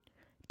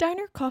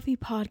Diner Coffee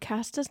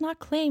Podcast does not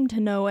claim to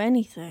know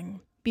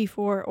anything,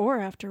 before or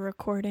after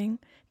recording,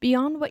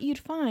 beyond what you'd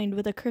find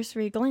with a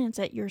cursory glance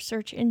at your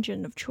search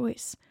engine of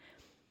choice.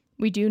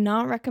 We do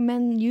not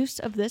recommend use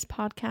of this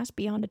podcast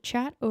beyond a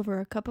chat over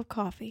a cup of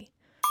coffee.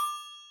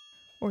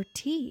 Or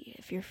tea,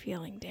 if you're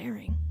feeling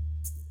daring.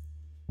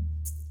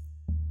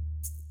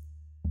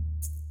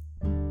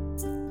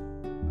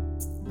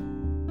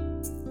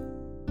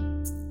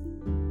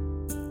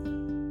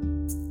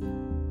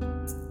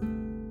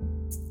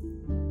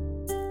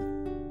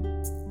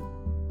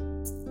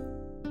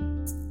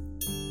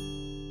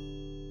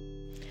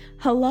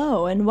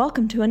 Hello, and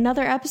welcome to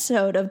another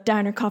episode of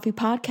Diner Coffee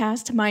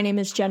Podcast. My name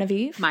is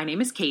Genevieve. My name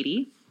is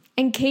Katie.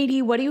 And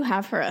Katie, what do you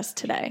have for us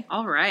today?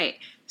 All right.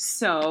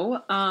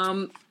 So,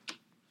 I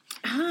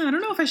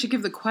don't know if I should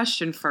give the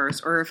question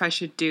first or if I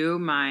should do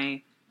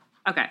my...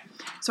 Okay.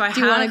 So I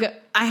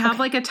have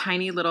like a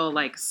tiny little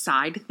like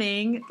side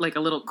thing, like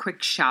a little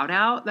quick shout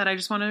out that I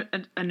just want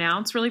to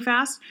announce really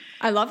fast.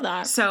 I love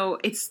that. So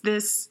it's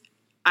this,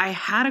 I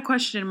had a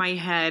question in my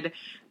head,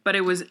 but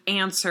it was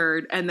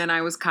answered, and then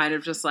I was kind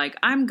of just like,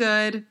 I'm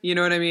good. You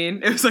know what I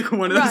mean? It was like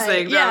one of those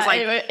things where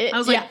I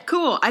was like,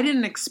 cool. I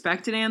didn't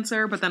expect an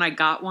answer, but then I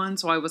got one,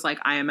 so I was like,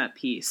 I am at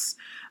peace.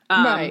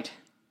 Right.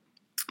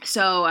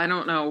 So I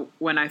don't know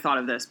when I thought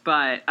of this,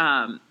 but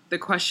the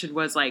question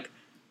was like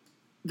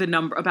the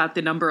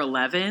number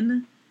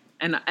 11,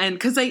 and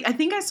because I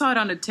think I saw it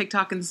on a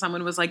TikTok, and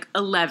someone was like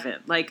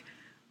 11, like.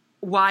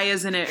 Why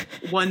isn't it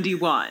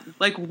 1D1?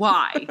 Like,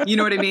 why? You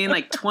know what I mean?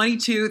 Like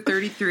 22,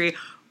 33.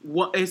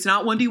 It's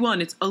not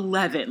 1D1, it's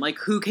 11. Like,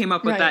 who came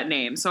up with that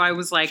name? So I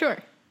was like, sure.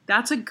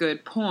 That's a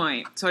good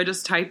point. So I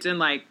just typed in,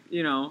 like,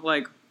 you know,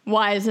 like...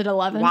 Why is it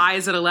 11? Why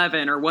is it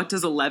 11? Or what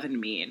does 11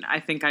 mean? I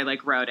think I,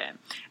 like, wrote it.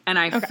 And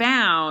I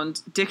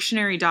found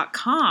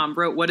dictionary.com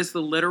wrote, what is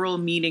the literal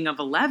meaning of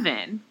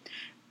 11?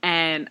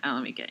 And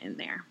let me get in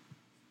there.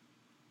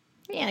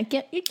 Yeah,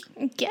 get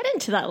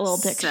into that little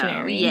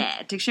dictionary. So,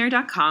 yeah,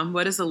 dictionary.com,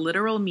 what is the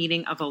literal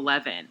meaning of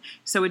 11?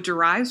 So it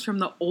derives from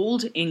the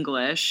Old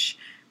English...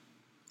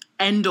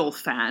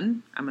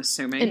 Endolfan, I'm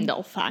assuming.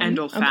 Endolfan.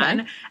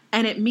 Okay.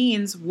 And it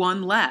means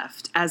one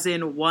left, as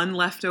in one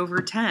left over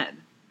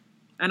 10.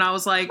 And I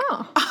was like,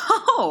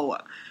 oh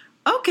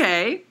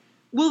okay.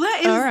 Well, that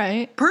is all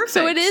right. Perfect.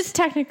 So it is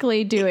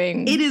technically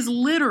doing... It is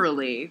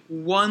literally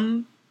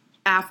 1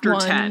 after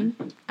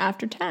 10.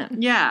 After 10.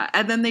 Yeah.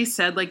 And then they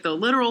said, like, the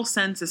literal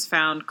sense is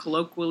found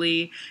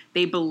colloquially.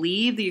 They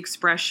believe the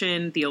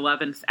expression, the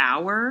 11th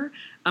hour,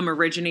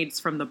 originates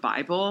from the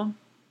Bible.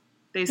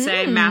 They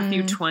say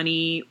Matthew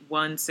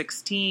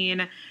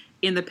 21:16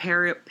 in the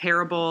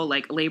parable,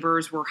 like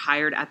laborers were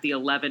hired at the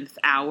 11th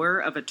hour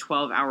of a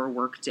 12-hour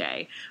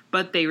workday,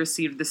 but they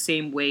received the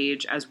same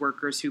wage as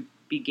workers who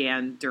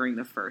began during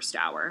the first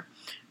hour.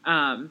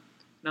 And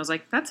I was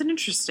like, that's an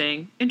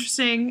interesting.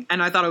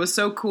 And I thought it was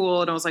so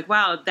cool. And I was like,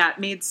 wow, that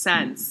made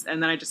sense.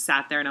 And then I just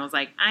sat there and I was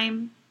like,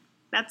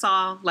 that's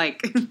all.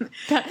 Like,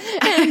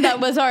 and that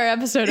was our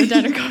episode of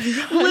Diner Coffee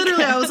Podcast.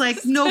 Literally, I was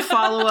like, no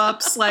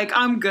follow-ups. Like,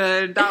 I'm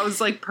good. That was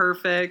like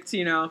perfect,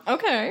 you know.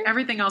 Okay.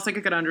 Everything else I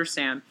could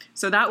understand.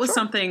 So that was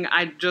something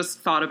I just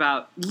thought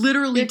about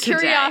literally today. Your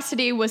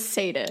curiosity was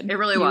sated. It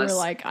really was. You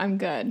were like, I'm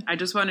good. I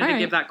just wanted to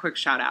give that quick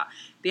shout out.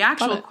 The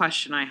actual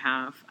question I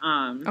have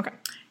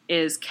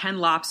is, can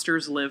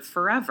lobsters live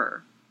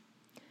forever?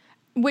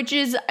 Which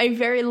is a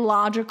very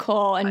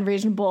logical and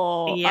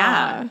reasonable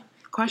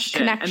question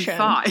connection. And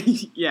thought.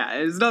 Yeah,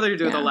 it has nothing to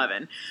do with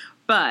 11.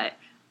 But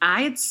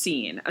I had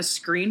seen a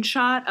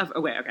screenshot of...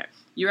 Oh, wait, okay.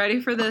 You ready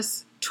for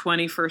this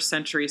 21st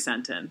century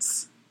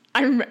sentence?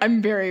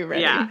 I'm very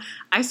ready. Yeah.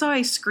 I saw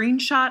a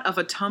screenshot of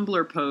a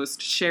Tumblr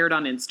post shared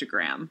on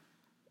Instagram.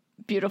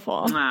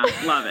 Beautiful.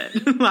 Love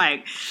it.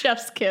 Like...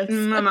 Chef's kiss.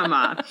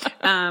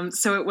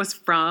 So it was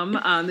from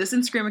this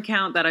Instagram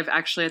account that I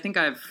think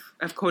I've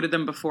quoted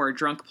them before,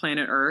 Drunk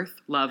Planet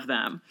Earth. Love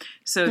them.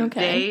 So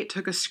they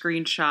took a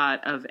screenshot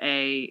of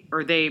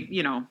they,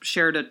 you know,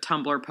 shared a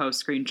Tumblr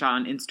post screenshot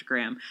on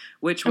Instagram,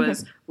 which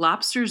was,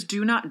 lobsters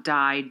do not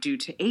die due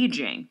to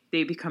aging.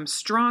 They become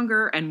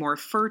stronger and more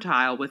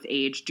fertile with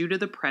age due to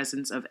the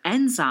presence of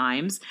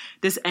enzymes.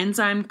 This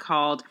enzyme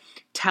called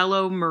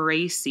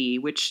telomerase,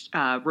 which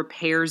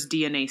repairs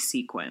DNA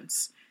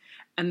sequence.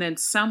 And then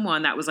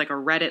someone, that was like a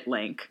Reddit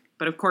link,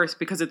 but of course,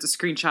 because it's a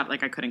screenshot,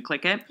 like I couldn't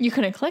click it. You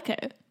couldn't click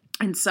it.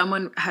 And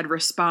someone had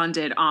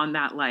responded on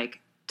that like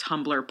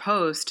Tumblr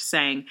post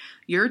saying,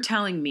 you're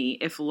telling me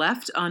if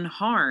left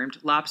unharmed,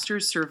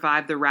 lobsters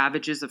survive the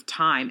ravages of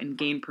time and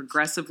gain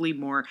progressively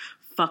more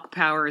fuck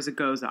power as it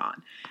goes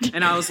on.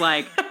 And I was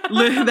like,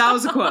 that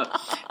was a quote.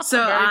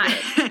 So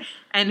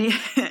and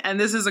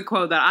this is a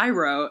quote that I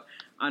wrote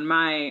on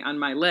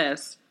my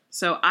list.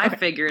 So I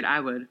figured I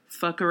would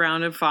fuck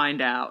around and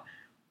find out.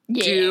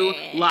 Yeah. Do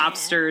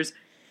lobsters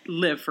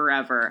live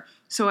forever?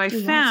 So I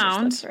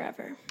found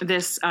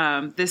this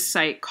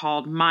site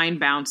called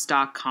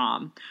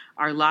mindbounce.com.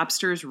 Are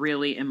lobsters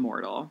really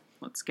immortal?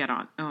 Let's get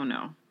on. Oh,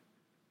 no.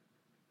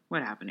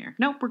 What happened here?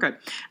 Nope, we're good.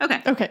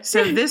 Okay. Okay.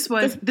 So this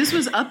was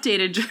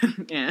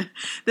updated. Yeah,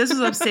 this was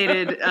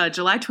updated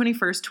July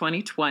 21st,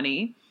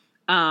 2020,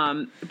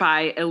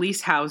 by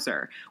Elise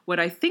Hauser. What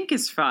I think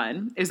is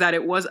fun is that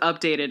it was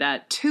updated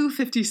at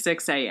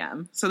 2:56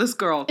 a.m. So this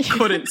girl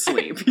couldn't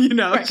sleep. You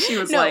know, right. She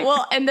was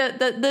and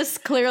this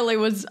clearly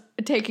was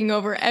taking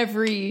over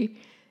every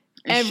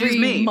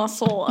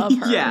muscle of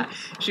her. Yeah,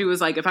 she was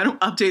like, if I don't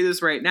update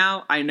this right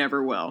now, I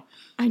never will.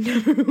 I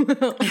never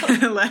will.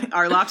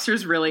 Our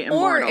lobster's really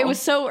immortal. Or it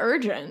was so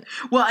urgent.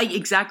 Well,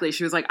 exactly.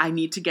 She was like, I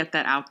need to get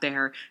that out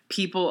there.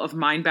 People of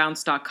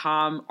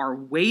mindbounce.com are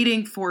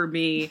waiting for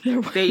me.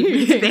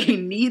 They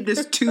need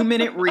this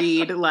 2-minute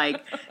read.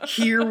 Like,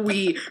 here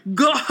we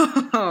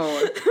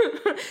go.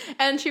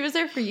 And she was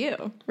there for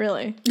you,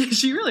 really.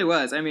 She really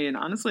was. I mean,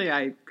 honestly,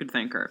 I could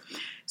thank her.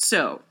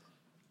 So,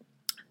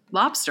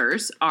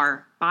 lobsters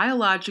are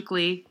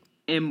biologically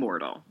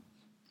immortal.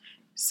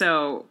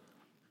 So,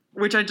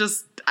 which I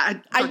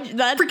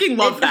freaking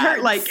love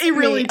that. Like, it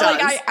really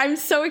does. Like, I'm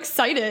so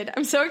excited.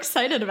 I'm so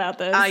excited about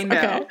this. I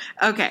know.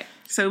 Okay.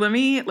 So let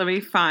me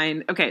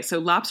find. Okay. So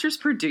lobsters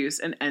produce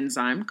an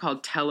enzyme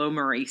called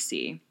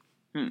telomerase.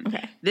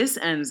 Okay. This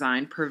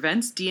enzyme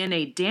prevents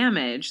DNA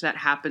damage that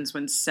happens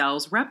when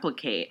cells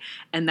replicate,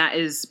 and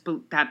that's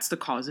the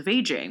cause of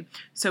aging.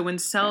 So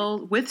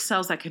with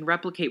cells that can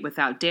replicate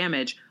without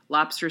damage,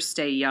 lobsters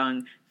stay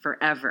young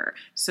forever.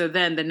 So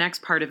then the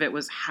next part of it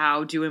was,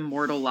 how do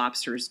immortal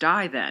lobsters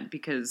die then?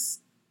 Because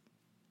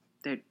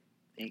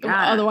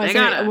otherwise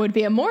they would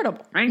be immortal.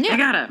 Right?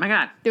 Yeah. My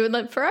God. They would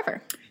live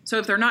forever. So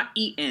if they're not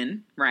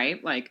eaten,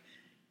 right? Like,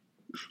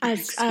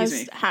 as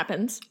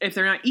happens. If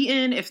they're not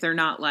eaten, if they're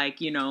not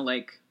like,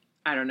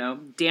 I don't know,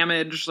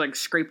 damaged, like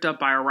scraped up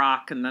by a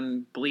rock and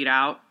then bleed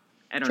out.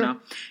 I don't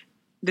know.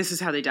 This is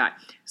how they die.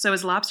 So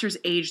as lobsters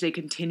age, they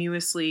continue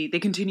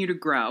to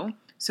grow.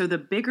 So the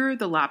bigger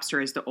the lobster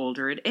is, the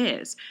older it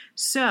is.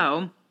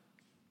 So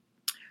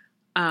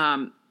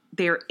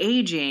their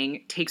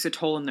aging takes a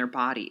toll on their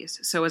bodies.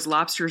 So as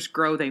lobsters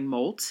grow, they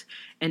molt.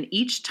 And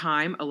each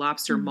time a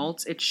lobster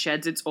molts, it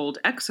sheds its old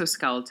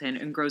exoskeleton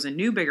and grows a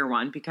new, bigger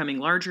one, becoming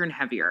larger and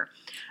heavier.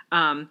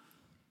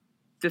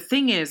 The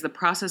thing is, the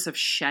process of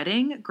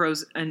shedding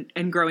grows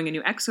and growing a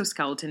new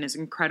exoskeleton is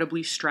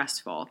incredibly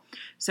stressful.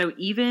 So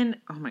even,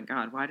 oh my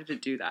God, why did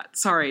it do that?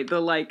 Sorry,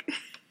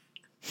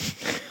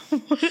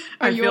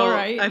 Are you all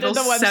right? I feel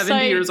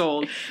 70 years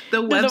old. Did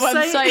the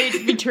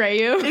website betray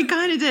you? It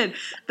kind of did.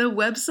 The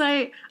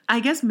website,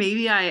 I guess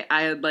maybe I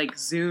had like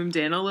zoomed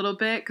in a little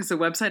bit because the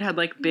website had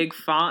like big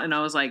font and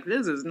I was like,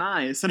 this is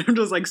nice. And I'm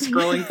just like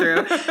scrolling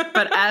through.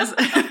 But as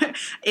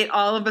it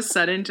all of a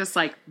sudden just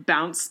like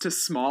bounced to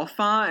small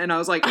font and I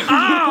was like,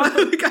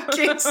 I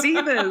can't see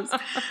this.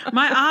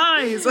 My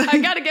eyes. I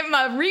got to get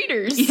my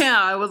readers. Yeah,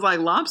 I was like,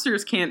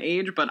 lobsters can't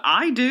age, but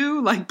I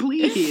do. Like,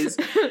 please.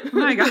 Oh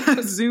my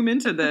God, zoom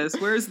into this.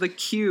 Where's the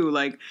Q?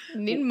 Like,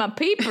 need my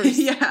papers.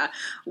 Yeah.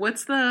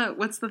 What's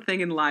the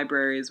thing in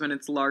libraries when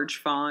it's large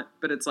font,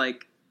 but it's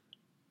like,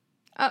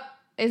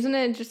 isn't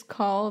it just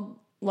called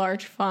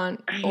large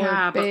font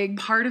or big?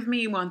 But part of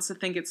me wants to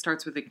think it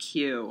starts with a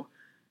Q.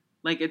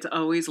 Like, it's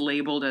always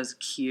labeled as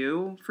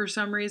Q for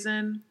some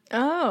reason.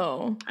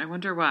 Oh. I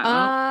wonder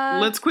why.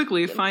 Let's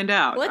quickly find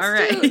out. All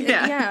right.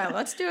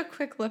 Let's do a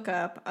quick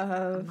lookup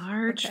of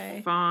large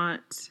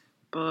font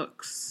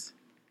books.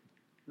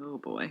 Oh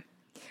boy.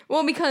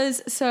 Well,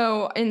 because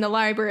in the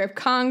Library of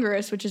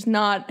Congress, which is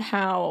not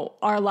how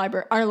our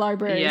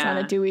library is on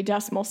a Dewey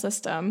Decimal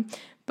System,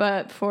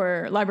 but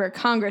for Library of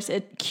Congress,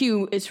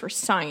 Q is for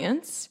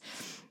science.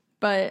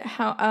 But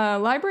how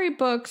library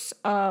books,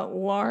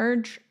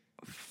 large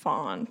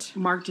font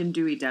marked in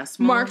Dewey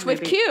Decimal, marked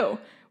with Q.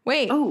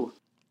 Wait. Oh.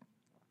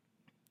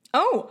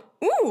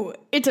 Ooh!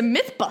 It's a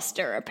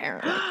MythBuster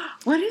apparently.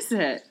 What is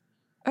it?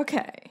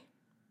 Okay,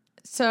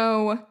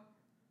 so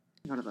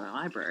go to the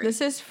library.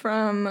 This is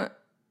from.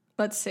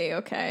 Let's see,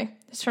 okay.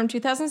 It's from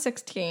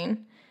 2016,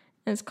 and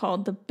it's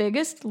called The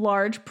Biggest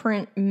Large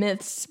Print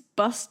Myths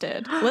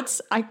Busted.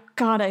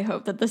 I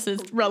hope that this is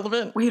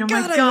relevant. Wait, my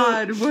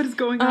God, what is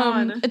going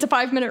on? It's a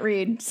 5-minute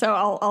read, so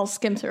I'll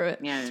skim through it.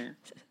 Yeah.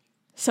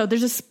 So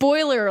there's a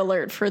spoiler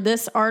alert for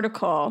this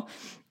article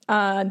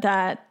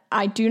that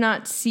I do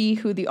not see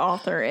who the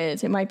author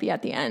is. It might be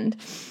at the end.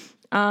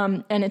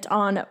 And it's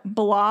on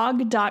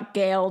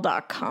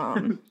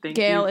blog.gale.com.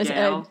 Gale is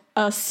a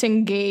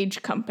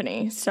Cengage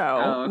company.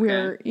 So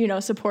we're,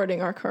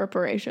 supporting our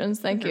corporations.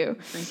 Thank you.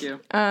 Thank you.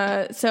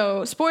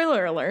 So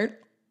spoiler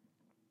alert.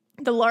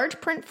 The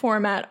large print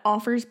format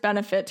offers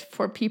benefits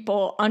for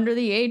people under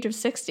the age of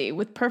 60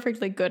 with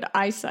perfectly good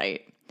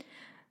eyesight.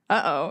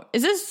 Uh-oh.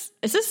 Is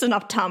this an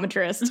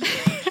optometrist?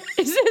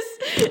 Is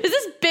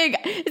this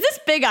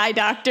big eye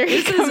doctor?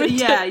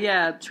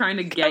 Trying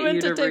to get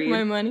you to take read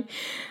my money.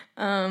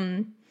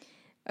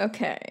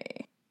 Okay.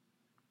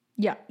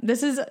 Yeah,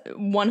 this is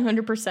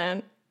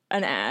 100%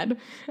 an ad.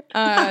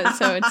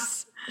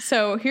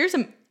 So here's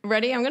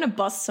ready? I'm going to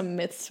bust some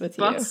myths with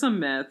you. Bust some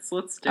myths.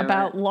 Let's do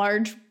about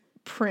large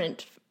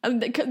print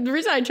The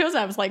reason I chose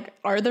that was like,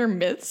 are there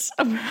myths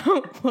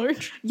about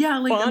large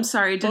I'm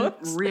sorry, I didn't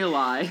books?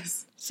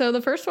 realize. So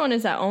the first one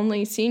is that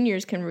only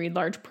seniors can read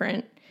large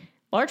print.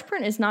 Large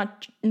print is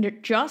not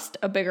just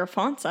a bigger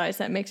font size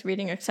that makes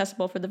reading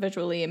accessible for the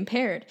visually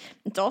impaired.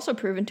 It's also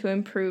proven to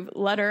improve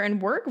letter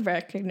and word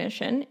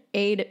recognition,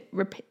 aid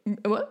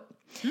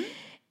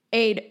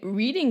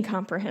reading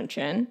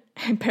comprehension.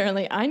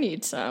 Apparently I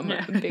need some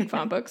big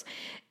font books.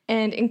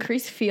 And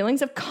increase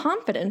feelings of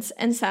confidence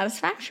and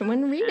satisfaction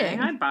when reading.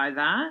 I'd buy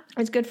that.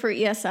 It's good for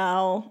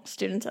ESL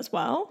students as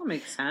well. That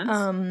makes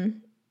sense.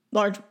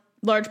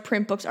 Large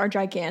print books are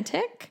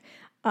gigantic.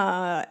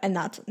 And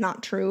that's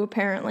not true,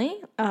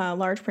 apparently.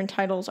 Large print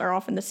titles are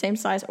often the same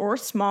size or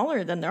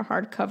smaller than their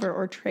hardcover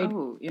or trade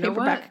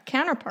paperback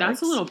counterparts.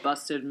 That's a little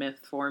busted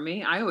myth for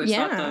me. I always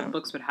thought the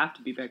books would have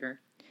to be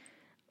bigger.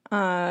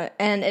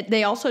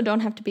 They also don't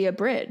have to be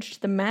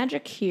abridged. The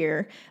magic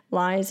here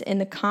lies in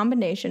the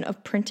combination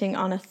of printing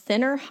on a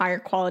thinner, higher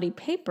quality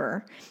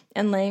paper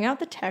and laying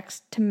out the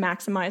text to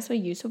maximize the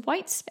use of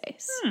white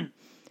space.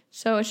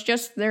 So it's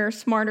just they're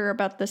smarter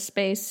about the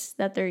space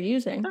that they're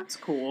using. That's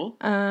cool.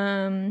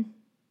 One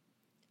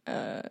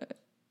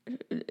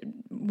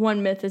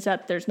myth is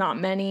that there's not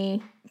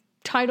many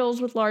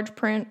titles with large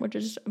print, which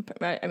is,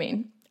 I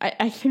mean,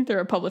 I think they're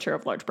a publisher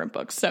of large print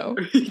books, so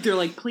they're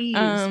like, please,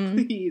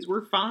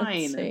 we're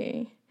fine. Let's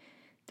see.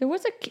 There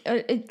was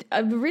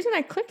the reason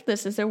I clicked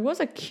this is there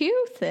was a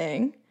Q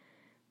thing,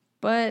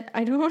 but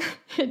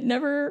it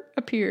never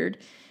appeared.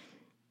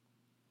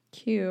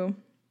 Q.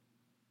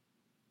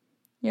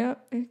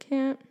 Yep, I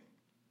can't.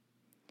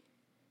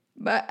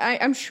 But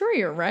I'm sure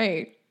you're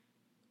right.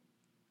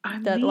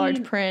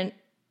 Large print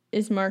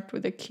is marked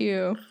with a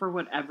Q. For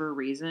whatever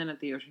reason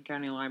at the Ocean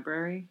County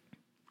Library.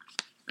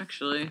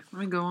 Actually,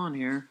 let me go on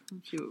here.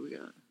 Let's see what we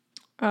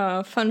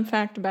got. Fun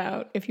fact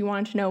about if you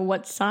want to know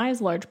what size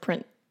large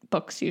print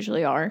books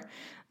usually are.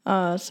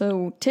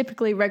 So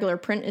typically regular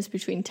print is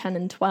between 10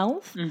 and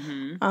 12.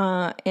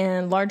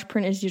 And large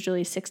print is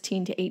usually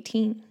 16 to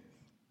 18.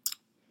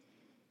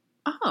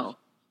 Oh,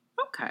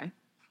 okay.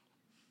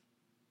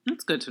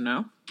 That's good to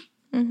know.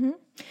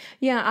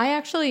 Yeah, I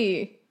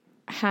actually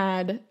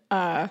had...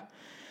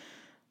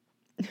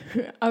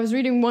 I was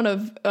reading one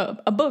of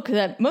a book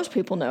that most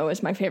people know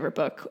is my favorite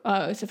book.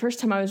 It's the first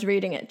time I was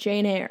reading it,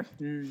 Jane Eyre.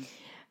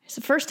 It's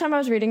the first time I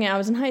was reading it. I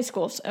was in high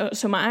school,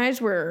 so my eyes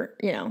were,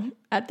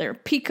 at their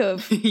peak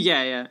of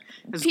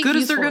as good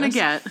as they're gonna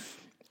get.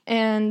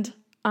 And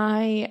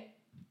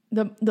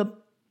the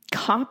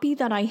copy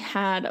that I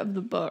had of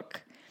the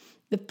book,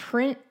 the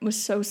print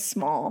was so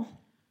small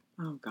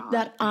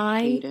that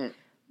I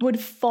would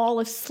fall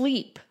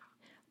asleep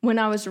when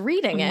I was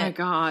reading it. Oh my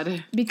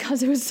God.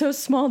 Because it was so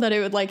small that it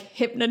would like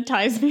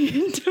hypnotize me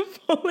into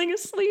falling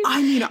asleep.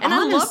 I mean, and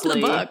honestly, I loved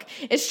the book.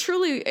 It's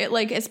truly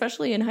like,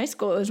 especially in high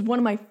school, it was one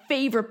of my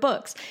favorite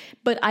books.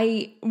 But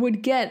I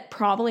would get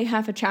probably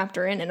half a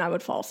chapter in and I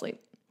would fall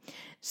asleep.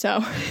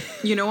 So.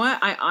 You know what?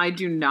 I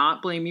do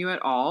not blame you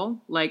at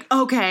all. Like,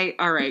 okay,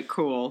 all right,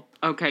 cool.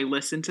 Okay,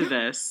 listen to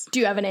this.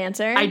 Do you have an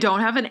answer? I don't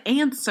have an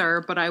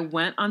answer, but I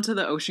went onto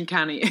the Ocean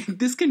County.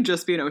 This can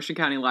just be an Ocean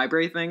County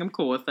Library thing. I'm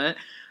cool with it.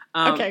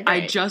 Okay,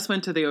 great. I just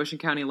went to the Ocean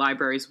County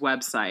Library's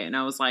website and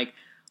I was like,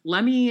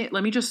 let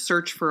me just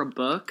search for a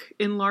book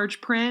in large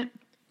print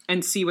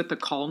and see what the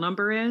call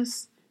number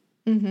is.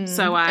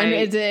 So and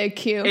is it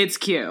Q? It's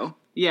Q.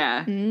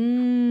 Yeah.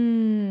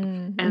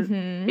 And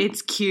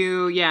it's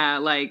Q. Yeah.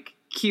 Like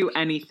Q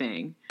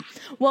anything.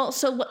 Well,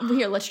 so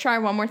here, let's try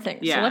one more thing.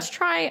 Yeah. So let's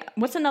try,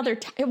 what's another,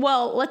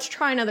 let's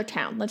try another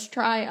town. Let's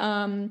try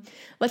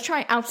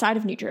outside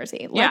of New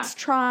Jersey. Let's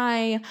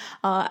try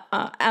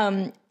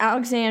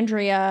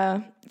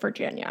Alexandria,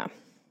 Virginia.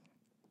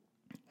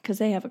 Because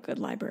they have a good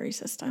library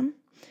system.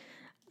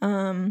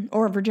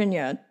 Or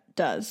Virginia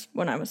does.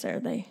 When I was there,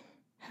 they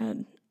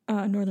had,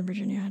 Northern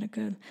Virginia had a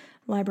good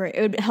library.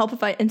 It would help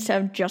if I,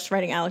 instead of just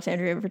writing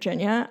Alexandria,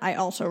 Virginia, I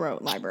also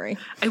wrote library.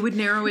 I would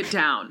narrow it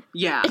down.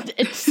 Yeah.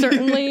 It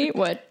certainly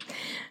would.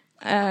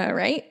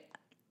 Right?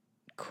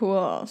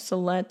 Cool. So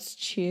let's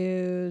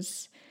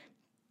choose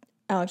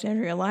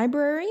Alexandria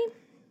Library.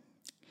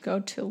 Go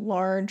to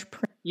large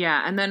print.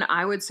 Yeah, and then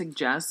I would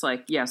suggest,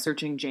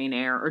 searching Jane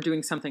Eyre or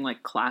doing something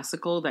like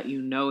classical that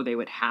they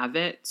would have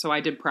it. So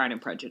I did Pride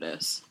and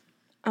Prejudice.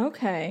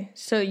 Okay.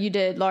 So you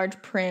did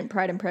large print,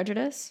 Pride and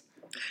Prejudice?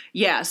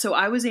 Yeah, so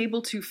I was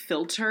able to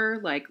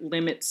filter,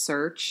 limit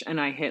search, and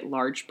I hit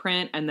large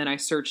print, and then I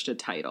searched a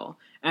title.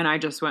 And I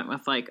just went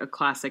with, a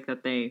classic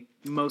that they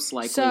most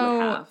likely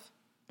would have.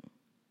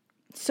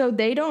 So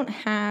they don't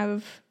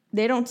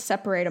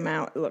separate them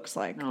out, it looks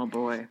like. Oh,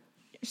 boy.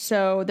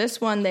 So this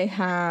one, they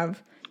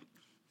have,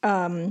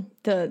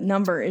 the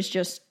number is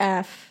just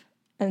F,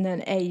 and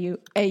then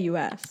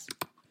AUS.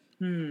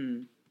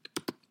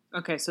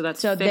 Okay, so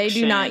that's So fiction. they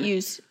do not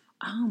use...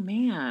 Oh,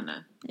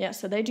 man. Yeah,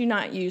 so they do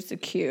not use the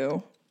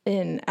Q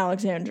in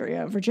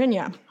Alexandria,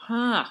 Virginia.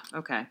 Huh,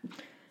 okay.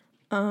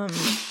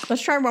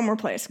 Let's try one more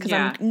place, because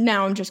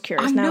I'm just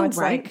curious. I now know, it's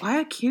right?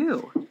 Why a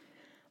Q?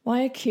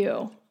 Why a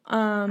Q?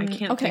 I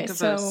can't think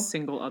of a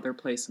single other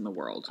place in the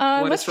world.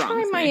 What let's is wrong try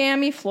with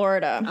Miami, me?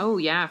 Florida. Oh,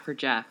 yeah, for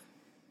Jeff.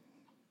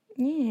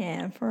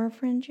 Yeah, for our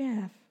friend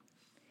Jeff.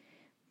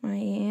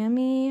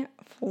 Miami,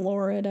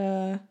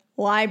 Florida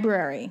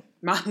library.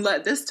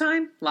 This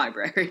time,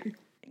 library.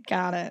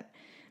 Got it.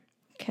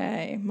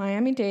 Okay,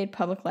 Miami-Dade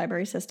Public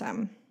Library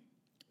System.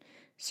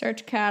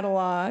 Search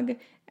catalog,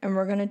 and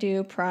we're going to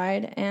do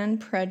Pride and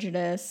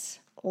Prejudice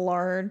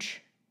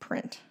large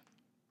print.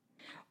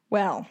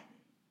 Well,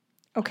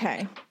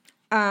 okay.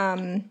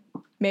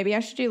 Maybe I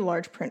should do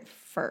large print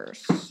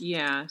first.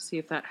 Yeah, see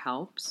if that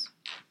helps.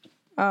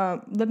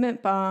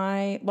 Limit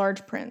by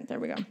large print. There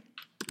we go.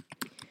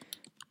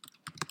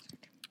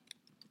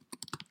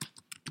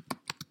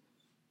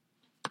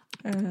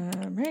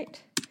 Right.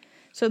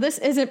 So this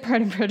isn't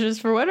Pride and Prejudice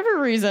for whatever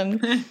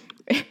reason.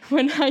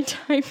 When I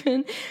type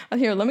in... Oh,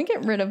 here, let me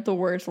get rid of the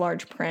words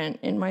large print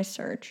in my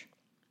search.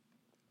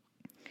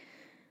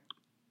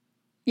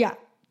 Yeah,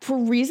 for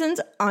reasons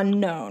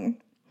unknown.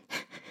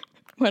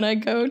 When I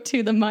go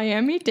to the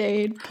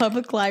Miami-Dade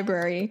Public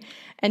Library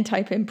and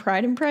type in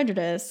Pride and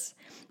Prejudice,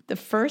 the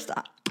first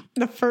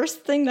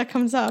thing that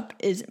comes up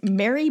is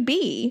Mary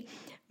B.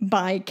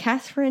 by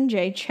Catherine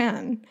J.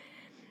 Chen.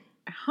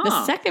 Huh.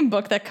 The second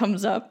book that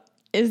comes up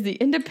is The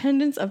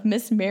Independence of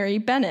Miss Mary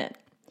Bennet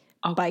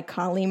by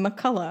Colleen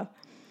McCullough.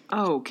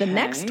 Okay. The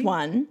next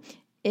one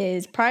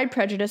is Pride,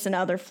 Prejudice, and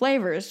Other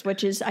Flavors,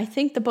 which is, I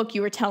think, the book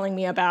you were telling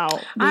me about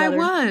the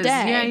other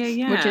day.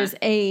 Yeah. Which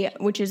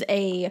is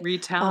a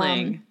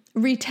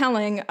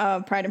retelling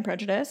of Pride and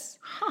Prejudice.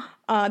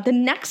 Huh. The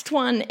next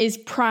one is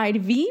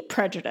Pride v.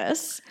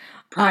 Prejudice.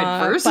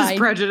 Pride versus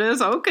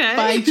Prejudice, okay.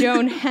 By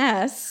Joan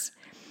Hess.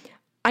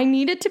 I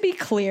need it to be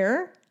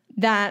clear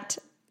that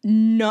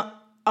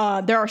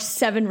there are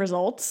 7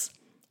 results,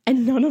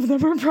 and none of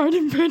them are Pride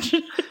and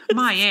Prejudice.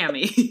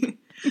 Miami.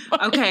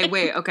 Okay,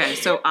 wait. Okay,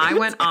 so I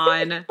went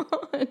on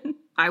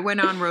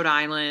Rhode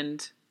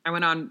Island. I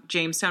went on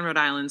Jamestown, Rhode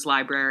Island's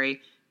library.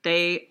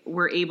 They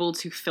were able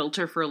to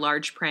filter for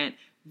large print.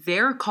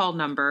 Their call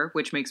number,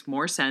 which makes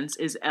more sense,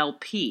 is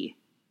LP.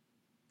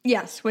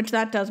 Yes, which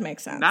that does make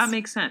sense. That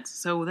makes sense.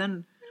 So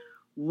then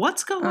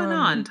what's going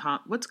on, Tom?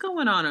 What's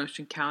going on,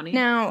 Ocean County?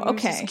 Now,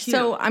 okay,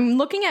 so I'm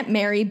looking at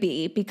Mary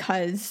B.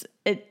 because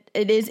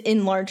it is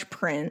in large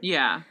print.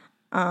 Yeah.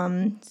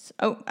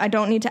 I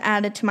don't need to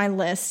add it to my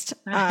list.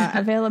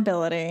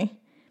 Availability.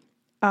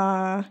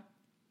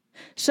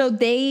 So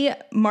they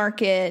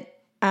mark it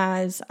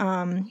as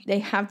they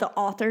have the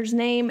author's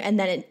name, and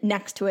then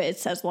next to it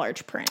says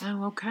large print.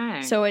 Oh,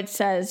 okay. So it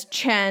says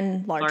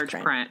Chen large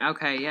print.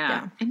 Okay,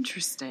 yeah.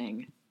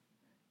 Interesting.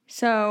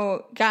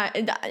 So,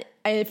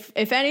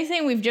 if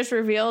anything, we've just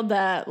revealed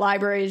that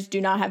libraries do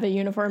not have a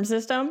uniform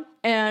system,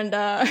 and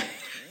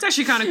it's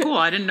actually kind of cool.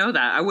 I didn't know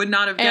that. I would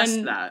not have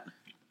guessed that.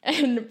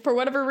 And for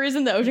whatever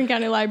reason, the Ocean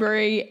County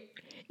Library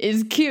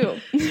is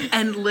cute.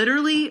 And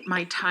literally,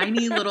 my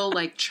tiny little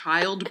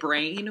child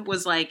brain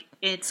was like,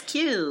 "It's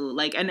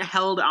cute," and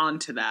held on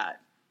to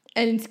that.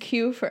 And it's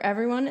cute for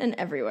everyone and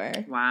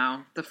everywhere.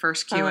 Wow, the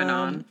first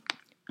QAnon.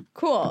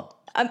 Cool.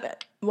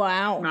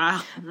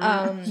 Wow.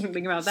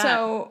 Think about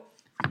that.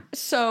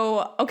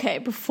 So okay,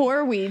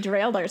 before we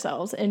derailed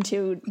ourselves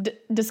into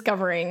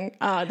discovering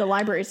the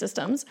library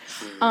systems,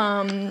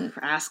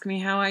 ask me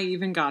how I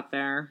even got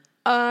there.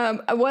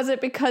 Was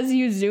it because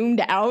you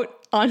zoomed out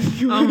on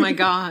your... Oh my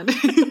God.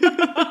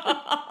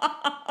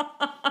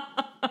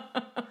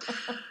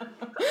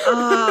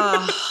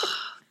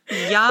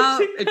 Yeah,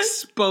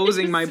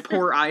 exposing my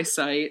poor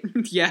eyesight.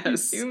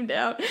 Yes. You zoomed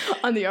out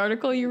on the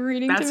article you were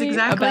reading That's to me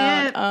exactly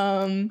it.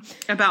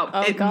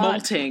 About it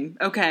molting.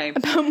 Okay.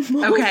 About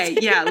molting. Okay,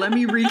 yeah, let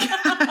me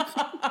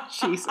recap.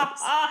 Jesus.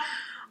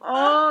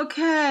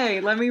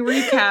 Okay, let me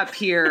recap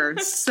here.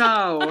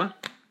 So,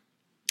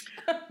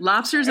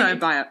 lobsters are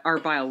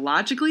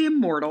biologically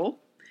immortal.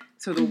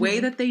 So the way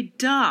that they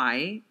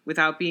die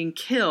without being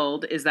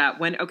killed is that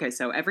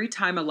so every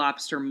time a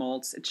lobster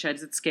molts, it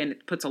sheds its skin,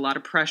 it puts a lot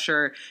of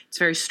pressure, it's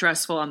very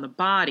stressful on the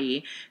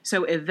body.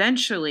 So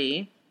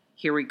eventually,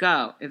 here we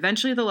go,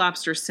 the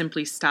lobster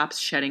simply stops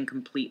shedding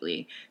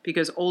completely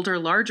because older,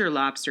 larger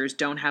lobsters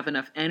don't have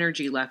enough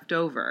energy left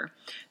over.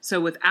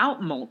 So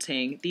without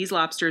molting, these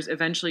lobsters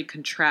eventually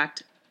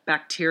contract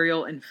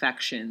bacterial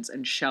infections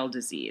and shell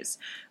disease,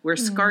 where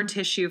scar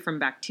tissue from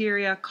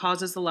bacteria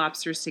causes the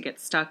lobsters to get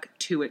stuck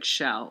to its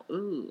shell.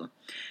 Ooh.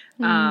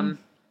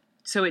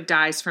 So it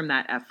dies from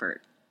that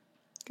effort.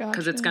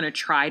 Because it's going to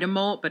try to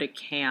molt, but it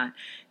can't.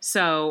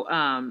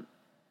 So,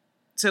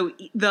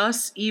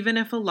 thus, even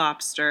if a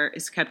lobster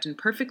is kept in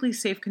perfectly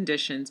safe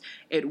conditions,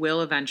 it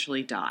will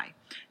eventually die.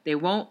 They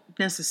won't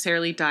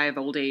necessarily die of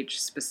old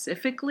age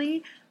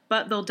specifically,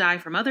 but they'll die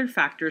from other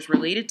factors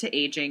related to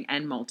aging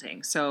and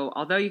molting. So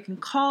although you can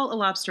call a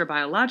lobster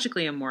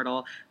biologically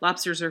immortal,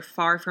 lobsters are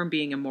far from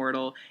being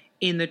immortal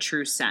in the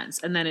true sense.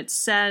 And then it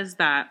says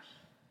that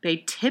they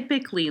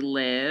typically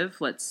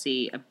live,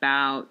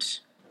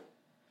 about...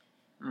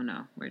 Oh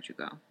no, where'd you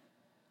go?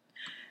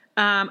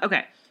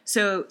 Okay,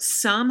 so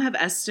some have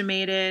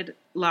estimated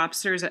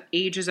lobsters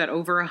ages at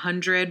over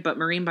 100, but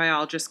marine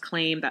biologists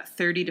claim that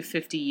 30 to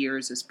 50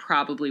 years is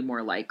probably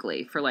more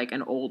likely for like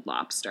an old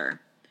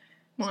lobster.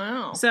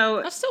 Wow.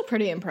 So that's still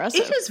pretty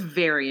impressive. It is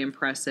very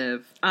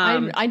impressive.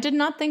 I did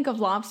not think of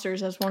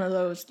lobsters as one of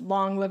those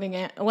long-living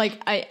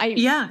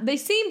they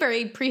seem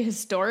very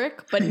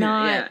prehistoric, but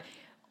not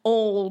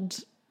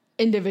old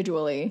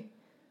individually.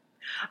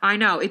 I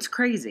know, it's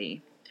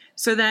crazy.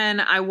 So then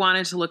I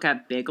wanted to look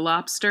at big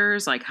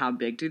lobsters, like how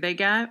big do they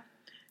get?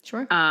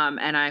 Sure.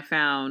 And I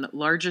found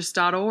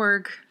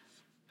largest.org,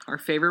 our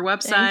favorite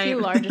website. Thank you,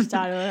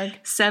 largest.org.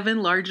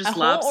 7 largest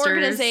lobsters. Whole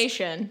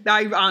organization.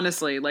 I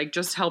honestly, like,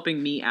 just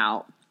helping me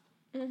out.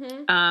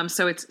 Mm-hmm.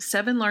 So it's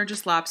 7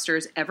 largest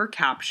lobsters ever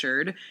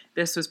captured.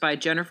 This was by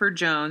Jennifer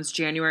Jones,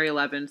 January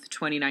 11th,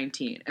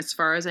 2019. As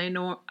far as I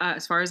know,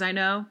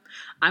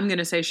 I'm going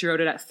to say she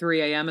wrote it at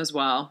 3 a.m. as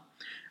well.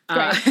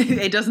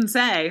 It doesn't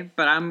say,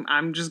 but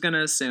I'm just going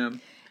to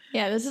assume.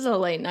 Yeah, this is a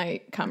late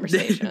night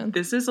conversation.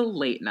 This is a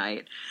late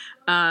night.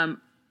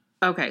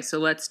 Okay, so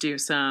let's do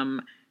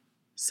some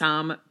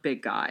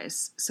big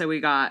guys. So we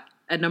got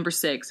at number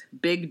 6,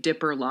 Big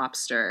Dipper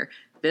lobster.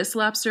 This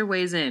lobster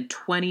weighs in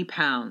 20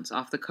 pounds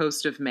off the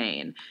coast of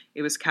Maine.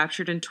 It was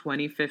captured in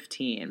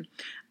 2015.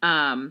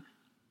 And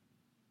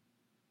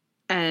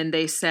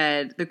they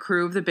said the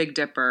crew of the Big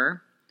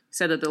Dipper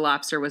said that the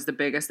lobster was the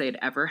biggest they've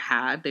ever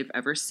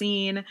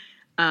seen.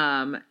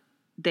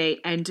 They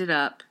ended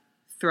up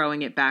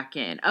throwing it back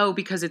in. Oh,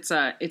 because it's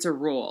a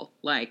rule.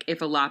 Like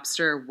if a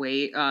lobster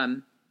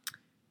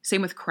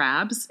same with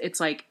crabs, it's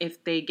like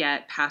if they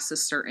get past a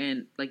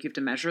certain, like you have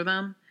to measure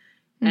them.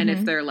 Mm-hmm. And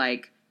if they're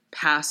like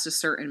past a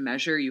certain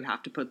measure, you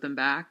have to put them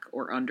back,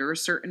 or under a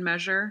certain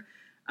measure.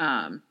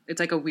 It's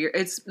like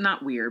it's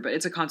not weird, but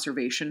it's a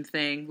conservation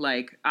thing.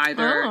 Like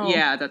either,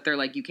 that they're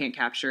like, you can't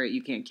capture it,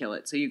 you can't kill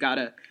it. So you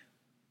gotta,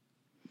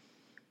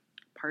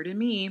 pardon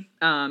me,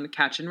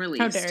 catch and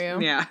release. How dare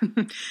you? Yeah.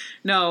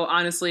 No,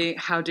 honestly,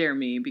 how dare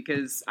me?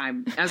 Because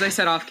as I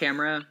said off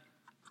camera,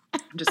 I'm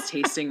just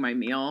tasting my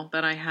meal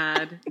that I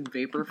had in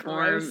vapor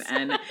form, gross.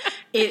 And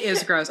it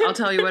is gross. I'll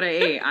tell you what I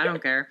ate. I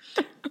don't care.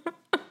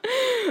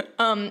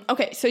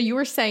 Okay, so you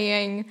were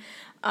saying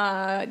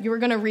you were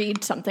going to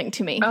read something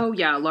to me. Oh,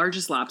 yeah,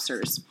 largest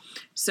lobsters.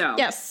 So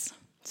yes.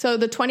 So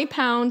the 20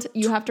 pound,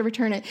 you have to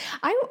return it.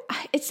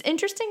 It's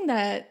interesting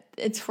that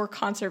it's for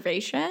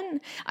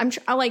conservation.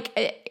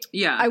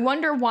 I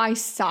wonder why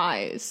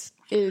size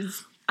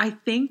is. I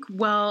think,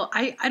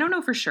 I don't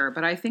know for sure,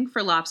 but I think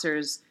for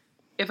lobsters,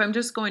 if I'm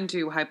just going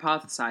to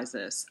hypothesize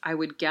this, I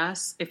would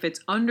guess if it's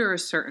under a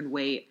certain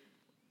weight,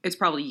 it's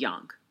probably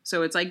young.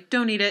 So it's like,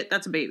 don't eat it.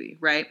 That's a baby,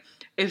 right?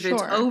 If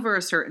it's over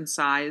a certain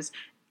size,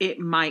 it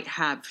might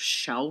have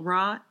shell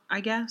rot,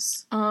 I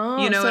guess.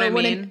 Oh, you know what I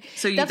mean?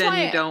 So you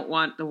don't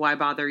want why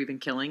bother even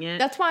killing it?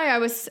 That's why I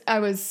was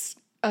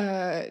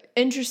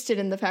interested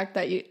in the fact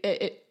that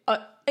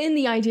in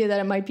the idea that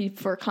it might be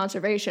for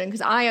conservation,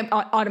 because I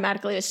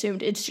automatically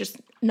assumed it's just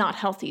not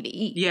healthy to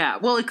eat. Yeah,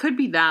 well, it could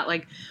be that.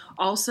 Like,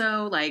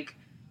 also, like,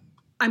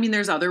 I mean,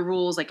 there's other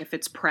rules. Like, if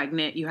it's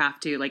pregnant, you have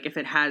to, like, if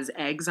it has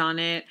eggs on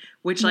it,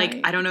 which, like,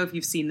 right. I don't know if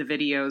you've seen the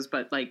videos,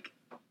 but, like,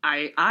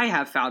 I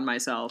have found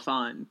myself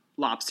on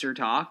Lobster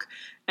Talk,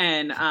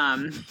 and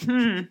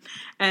they'll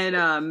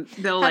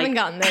like haven't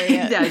gotten there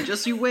yet. Yeah,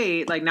 just you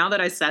wait. Like, now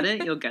that I said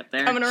it, you'll get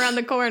there. Coming around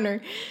the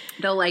corner.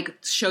 They'll like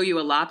show you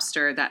a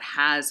lobster that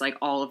has like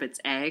all of its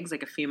eggs,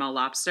 like a female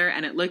lobster,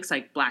 and it looks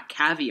like black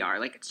caviar.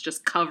 Like it's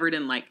just covered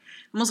in like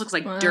almost looks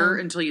like dirt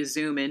until you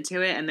zoom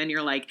into it, and then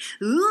you're like,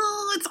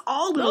 ooh, it's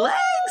all little eggs.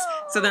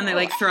 So then they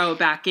like throw it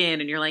back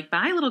in, and you're like,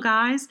 bye, little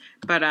guys.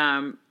 But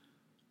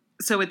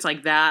so it's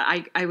like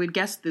that. I would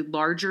guess the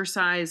larger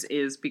size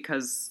is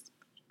because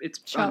it's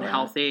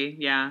unhealthy.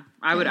 Yeah,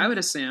 I would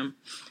assume.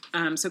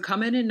 So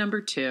coming in number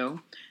 2,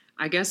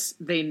 I guess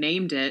they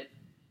named it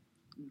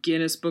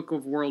Guinness Book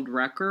of World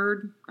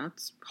Record.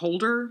 That's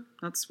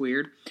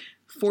weird.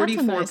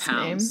 44 nice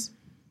pounds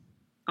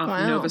name.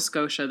 Off Nova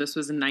Scotia. This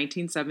was in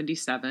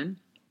 1977.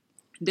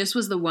 This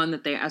was the one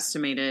that they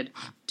estimated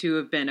to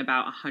have been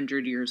about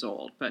 100 years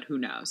old, but who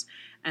knows.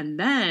 And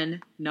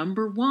then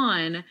number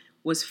 1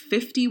 was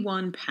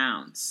 51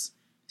 pounds,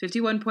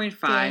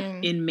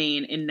 51.5 in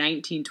Maine in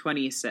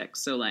 1926.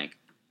 So, like,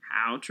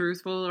 how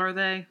truthful are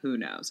they? Who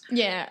knows?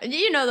 Yeah,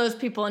 you know those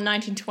people in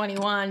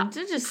 1921.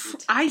 They're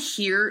just... I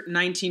hear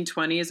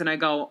 1920s and I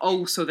go,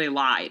 oh, so they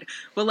lied.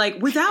 But,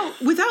 like, without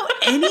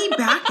any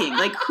backing.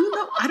 Like, who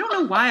knows? I don't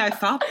know why I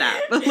thought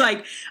that. But,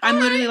 like, I'm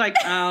literally like,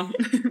 oh,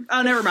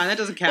 never mind. That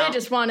doesn't count. They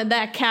just wanted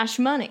that cash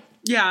money.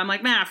 Yeah, I'm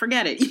like, nah,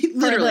 forget it.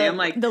 Literally, I'm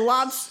like... The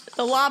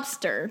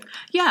lobster.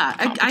 Yeah,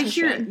 I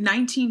hear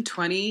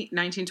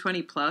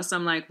 1920 plus.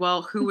 I'm like,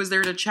 well, who was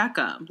there to check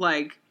them?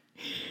 Like,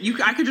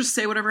 I could just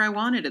say whatever I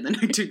wanted in the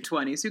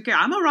 1920s. Who cares?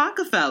 I'm a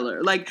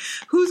Rockefeller. Like,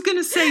 who's going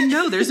to say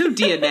no? There's no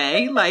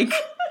DNA. Like,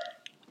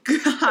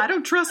 I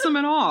don't trust them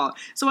at all.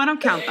 So I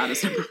don't count that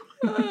as number 1.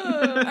 All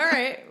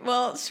right.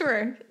 Well,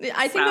 sure.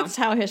 I think that's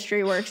how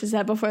history works, is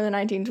that before the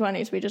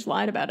 1920s, we just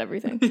lied about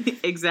everything.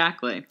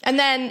 Exactly. And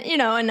then,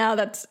 and now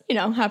that's,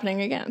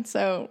 happening again.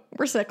 So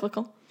we're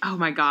cyclical. Oh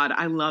my God.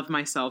 I love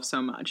myself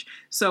so much.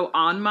 So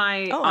on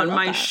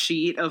my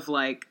sheet of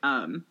I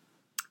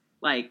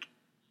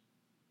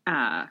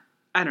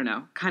don't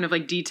know, kind of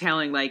like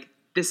detailing, like,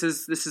 this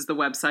is the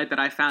website that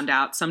I found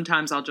out.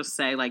 Sometimes I'll just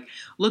say, like,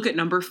 look at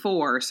number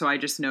 4. So I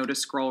just know to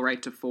scroll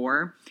right to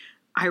 4.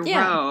 I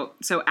wrote,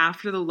 so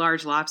after the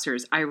large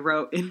lobsters, I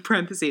wrote in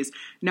parentheses,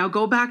 now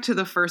go back to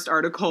the first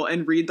article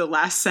and read the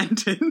last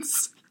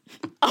sentence.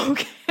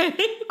 Okay.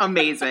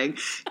 Amazing.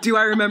 Do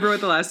I remember what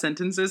the last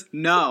sentence is?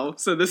 No.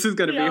 So this is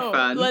going to be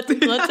fun.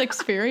 Let's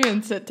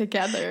experience it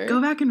together.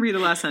 Go back and read the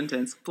last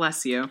sentence.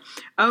 Bless you.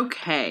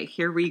 Okay,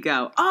 here we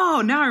go.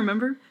 Oh, now I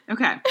remember.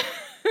 Okay.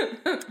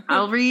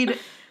 I'll read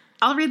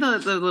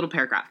the little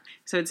paragraph.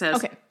 So it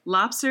says,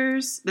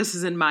 lobsters, this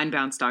is in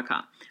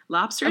mindbounce.com.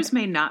 Lobsters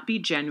may not be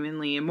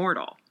genuinely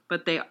immortal,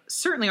 but they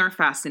certainly are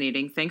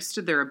fascinating thanks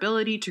to their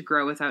ability to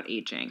grow without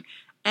aging.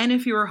 And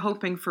if you are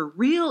hoping for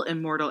real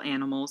immortal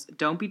animals,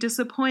 don't be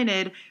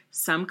disappointed.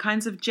 Some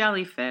kinds of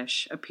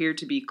jellyfish appear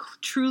to be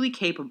truly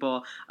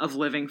capable of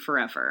living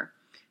forever.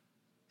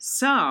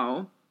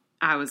 So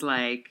I was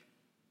like,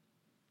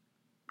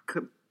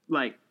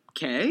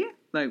 okay?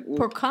 Like,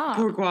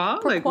 pourquoi?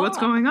 Like, what's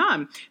going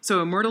on?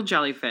 So immortal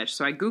jellyfish.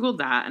 So I Googled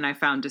that and I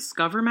found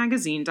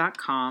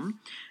discovermagazine.com.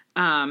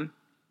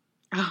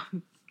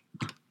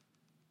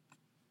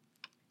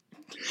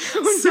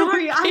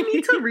 Sorry, I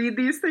need to read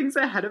these things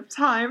ahead of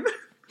time.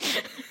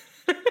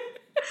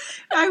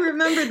 I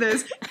remember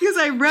this because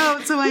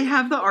I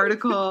have the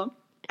article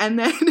and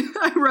then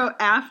I wrote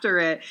after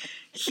it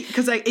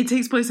because it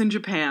takes place in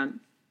Japan.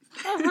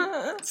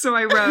 So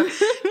I wrote,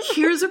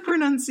 here's a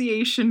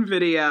pronunciation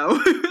video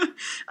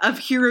of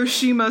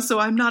Hiroshima, so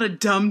I'm not a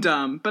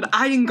dum-dum, but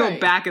I didn't go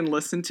back and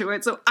listen to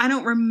it, so I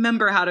don't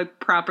remember how to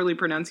properly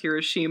pronounce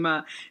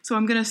Hiroshima, so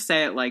I'm going to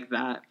say it like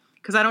that.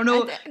 Because I don't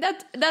know.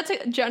 That's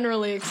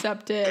generally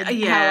accepted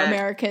how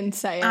Americans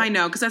say it. I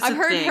know, because that's the thing.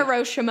 I've heard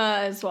Hiroshima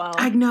as well.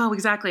 I know,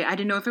 exactly. I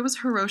didn't know if it was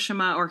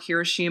Hiroshima or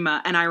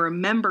Hiroshima, and I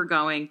remember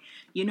going,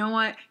 you know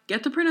what?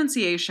 Get the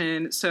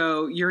pronunciation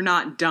so you're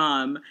not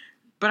dumb.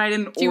 But I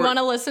didn't. Do you want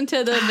to listen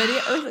to the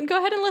video? Go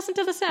ahead and listen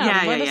to the sound.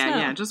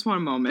 Yeah. Just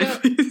one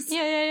moment, please.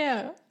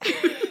 Yeah.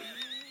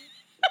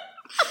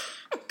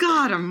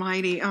 God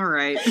almighty. All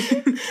right.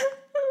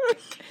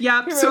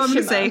 Yep, so I'm going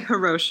to say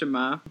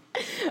Hiroshima.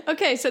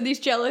 Okay, so these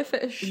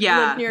jellyfish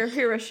live near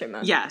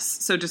Hiroshima. Yes,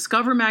 so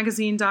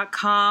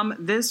discovermagazine.com.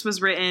 This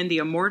was written, The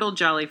Immortal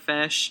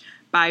Jellyfish,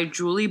 by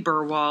Julie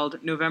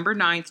Burwald, November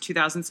 9th,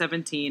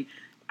 2017.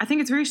 I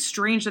think it's very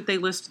strange that they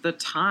list the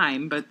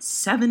time, but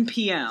 7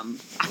 p.m.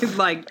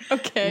 Right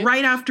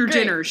after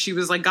dinner, she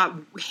was got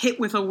hit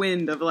with a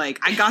wind of I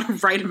got to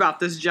write about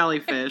this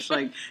jellyfish.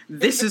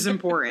 This is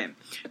important.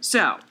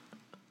 So,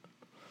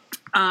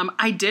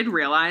 I did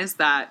realize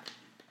that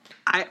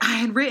I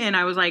had written,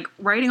 I was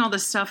writing all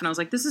this stuff and I was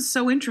this is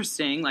so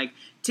interesting,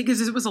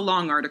 because it was a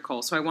long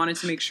article. So I wanted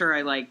to make sure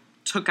I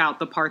took out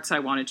the parts I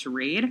wanted to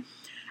read. Okay.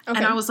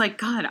 And I was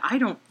God,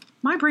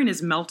 my brain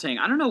is melting.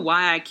 I don't know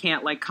why I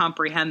can't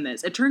comprehend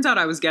this. It turns out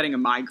I was getting a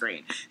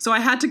migraine. So I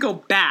had to go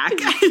back.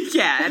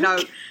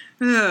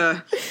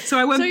 So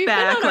I went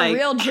back. Been on a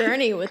real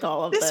journey with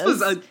all of this.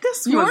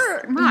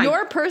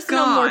 Your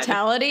personal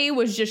mortality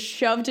was just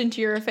shoved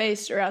into your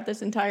face throughout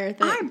this entire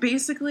thing. I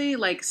basically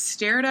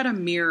stared at a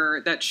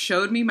mirror that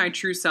showed me my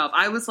true self.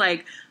 I was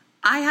I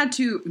had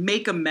to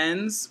make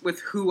amends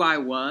with who I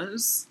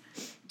was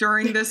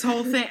during this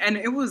whole thing, and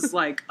it was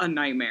a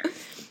nightmare.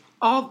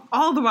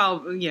 All the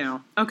while,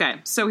 Okay,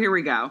 so here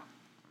we go.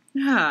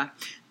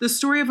 The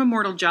story of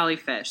immortal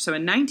jellyfish. So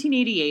in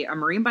 1988, a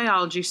marine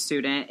biology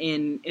student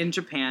in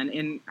Japan,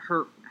 in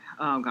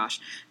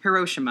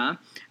Hiroshima,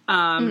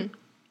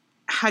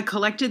 had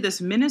collected this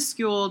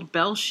minuscule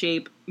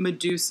bell-shaped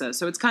medusa.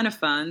 So it's kind of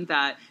fun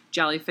that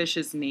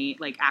jellyfish's name,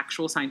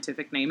 actual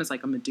scientific name, is a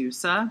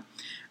medusa.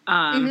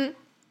 I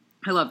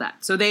love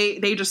that. So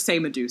they just say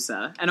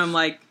medusa, and I'm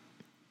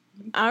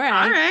all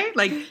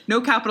right.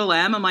 No capital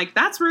M. I'm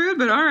that's rude,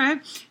 but all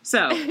right.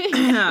 So,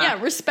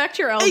 respect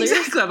your elders.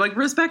 Exactly. I'm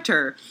respect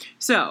her.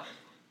 So,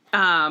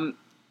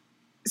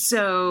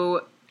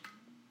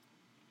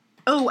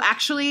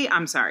 actually,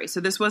 I'm sorry.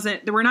 So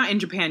we're not in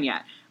Japan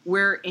yet.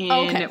 We're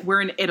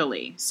in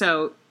Italy.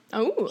 So,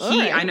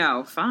 right. I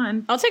know,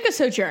 fun. I'll take a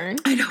sojourn.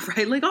 I know,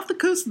 right? Off the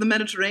coast of the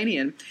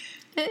Mediterranean.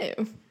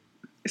 Ew.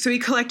 So he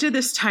collected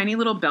this tiny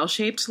little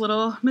bell-shaped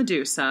little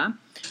medusa.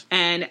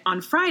 And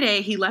on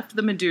Friday, he left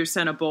the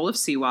medusa in a bowl of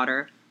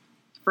seawater,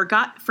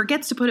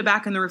 forgets to put it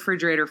back in the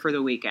refrigerator for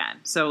the weekend.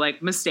 So,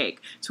 mistake.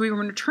 So when he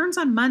returns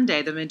on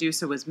Monday, the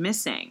medusa was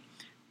missing.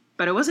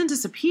 But it wasn't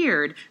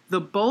disappeared.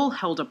 The bowl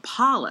held a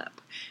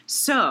polyp.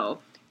 So,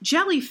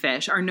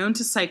 jellyfish are known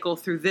to cycle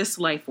through this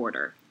life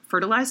order.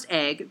 Fertilized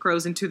egg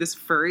grows into this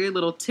furry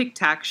little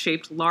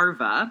tic-tac-shaped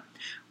larva,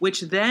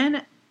 which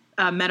then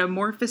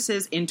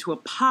metamorphoses into a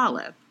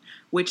polyp,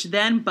 which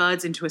then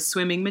buds into a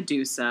swimming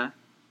medusa,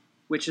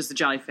 which is the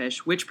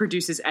jellyfish, which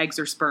produces eggs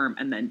or sperm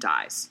and then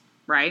dies,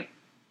 right?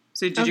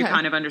 So did you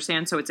kind of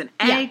understand? So it's an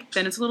egg,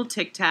 then it's a little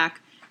tic tac,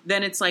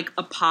 then it's like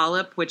a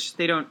polyp, which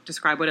they don't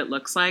describe what it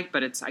looks like,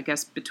 but it's, I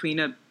guess, between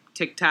a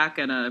tic tac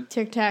and a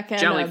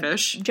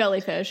jellyfish.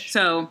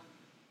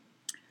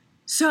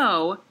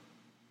 So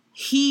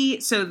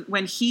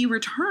when he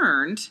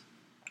returned,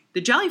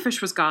 the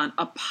jellyfish was gone,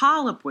 a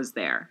polyp was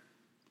there.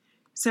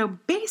 So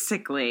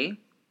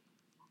basically,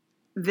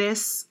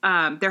 this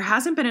there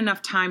hasn't been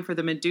enough time for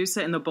the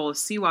Medusa in the bowl of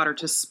seawater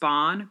to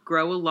spawn,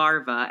 grow a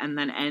larva, and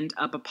then end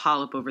up a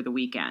polyp over the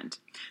weekend.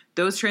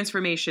 Those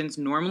transformations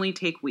normally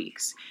take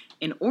weeks.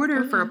 In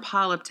order for a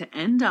polyp to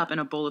end up in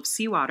a bowl of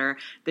seawater,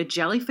 the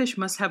jellyfish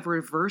must have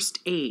reversed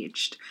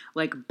aged,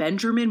 like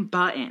Benjamin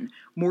Button,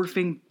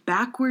 morphing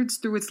backwards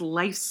through its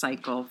life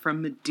cycle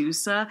from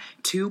Medusa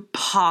to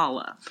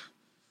polyp.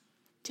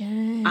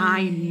 Dang.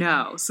 I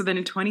know. So then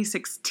in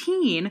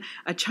 2016,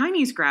 a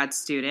Chinese grad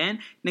student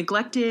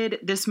neglected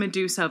this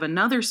Medusa of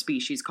another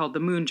species called the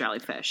moon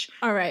jellyfish.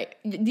 All right.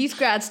 These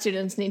grad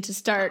students need to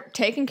start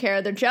taking care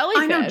of their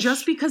jellyfish. I know.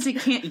 Just because they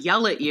can't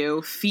yell at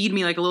you, feed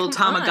me like a little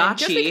Tamagotchi.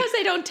 Just because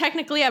they don't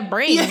technically have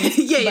brains.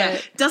 Yeah.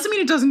 Doesn't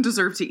mean it doesn't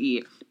deserve to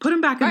eat. Put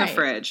them back in the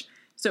fridge.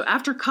 So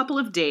after a couple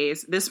of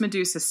days, this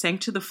Medusa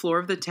sank to the floor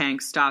of the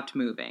tank, stopped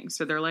moving.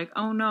 So they're like,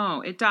 oh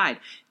no, it died.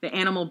 The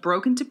animal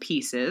broke into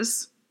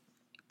pieces.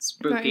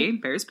 Spooky,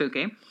 very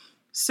spooky.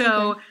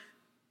 So,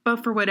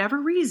 but for whatever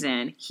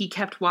reason, he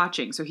kept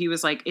watching. So he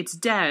was like, it's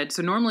dead.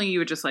 So normally you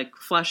would just like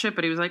flush it,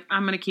 but he was like,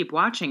 I'm going to keep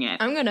watching it.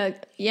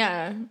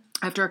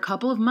 After a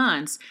couple of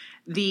months,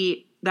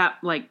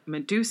 that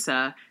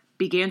Medusa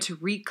began to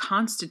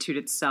reconstitute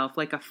itself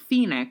like a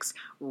phoenix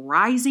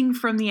rising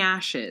from the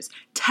ashes.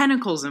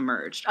 Tentacles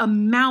emerged, a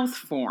mouth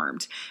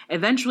formed.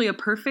 Eventually a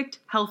perfect,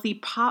 healthy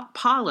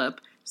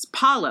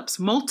polyps,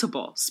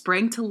 multiple,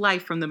 sprang to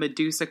life from the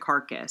Medusa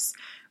carcass.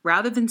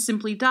 Rather than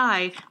simply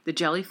die, the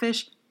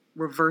jellyfish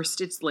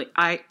reversed its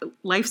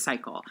life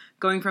cycle,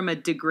 going from a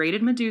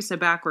degraded Medusa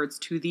backwards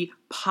to the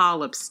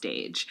polyp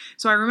stage.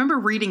 So I remember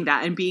reading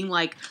that and being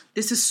like,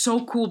 this is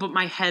so cool, but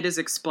my head is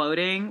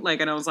exploding.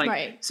 And I was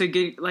like,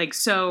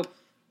 so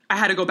I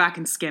had to go back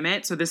and skim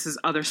it. So this is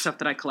other stuff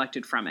that I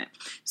collected from it.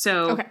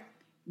 So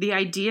the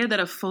idea that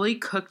a fully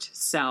cooked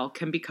cell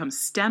can become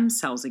stem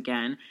cells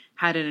again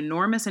had an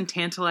enormous and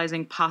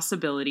tantalizing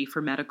possibility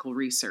for medical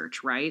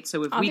research, right?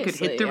 So if we could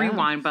hit the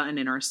rewind button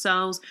in our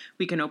cells,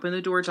 we can open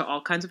the door to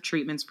all kinds of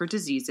treatments for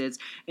diseases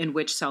in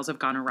which cells have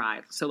gone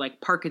awry. So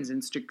like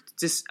Parkinson's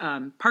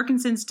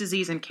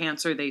disease and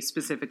cancer, they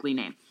specifically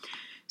name.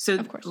 So,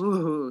 of course.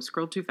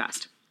 Scrolled too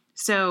fast.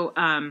 So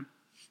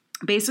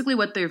basically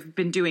what they've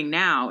been doing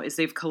now is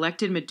they've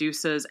collected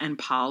medusas and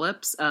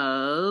polyps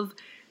of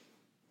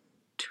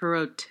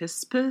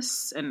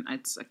Turdotypus, and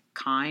it's a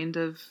kind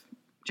of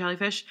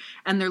jellyfish,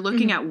 and they're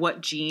looking at what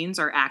genes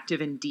are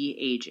active in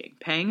de-aging,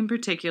 paying in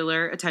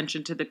particular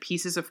attention to the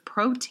pieces of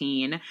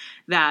protein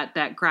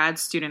that grad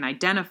student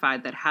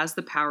identified that has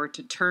the power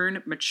to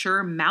turn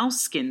mature mouse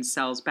skin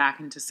cells back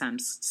into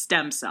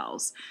stem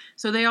cells.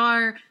 So they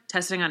are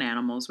testing on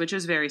animals, which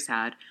is very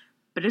sad,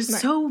 but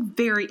it's so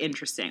very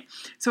interesting.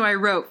 So I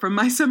wrote, from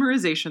my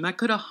summarization, that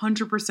could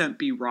 100%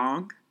 be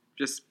wrong,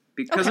 just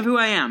because of who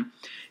I am.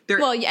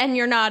 And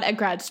you're not a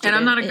grad student. And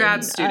I'm not a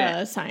grad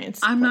student.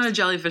 Science. I'm not a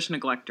jellyfish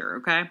neglector,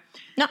 okay?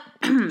 No.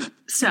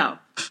 So,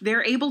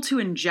 they're able to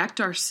inject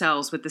our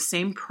cells with the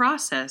same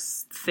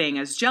process thing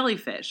as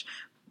jellyfish,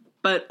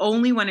 but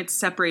only when it's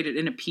separated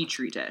in a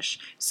petri dish.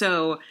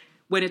 So,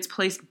 when it's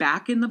placed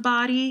back in the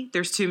body,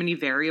 there's too many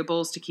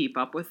variables to keep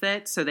up with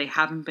it, so they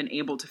haven't been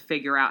able to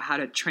figure out how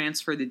to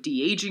transfer the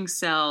de-aging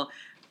cell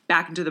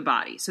back into the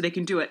body. So, they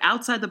can do it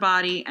outside the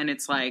body, and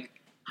it's like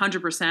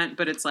 100%,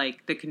 but it's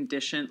like the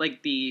condition,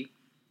 the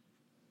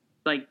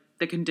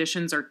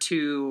conditions are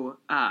too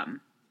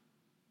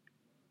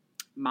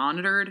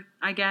monitored,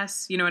 I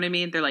guess. You know what I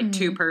mean? They're like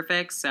too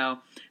perfect. So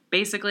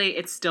basically,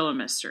 it's still a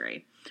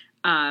mystery.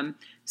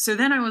 So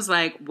then I was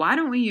like, why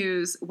do we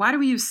use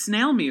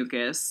snail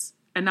mucus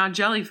and not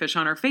jellyfish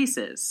on our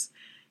faces?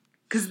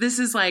 Because this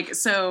is like,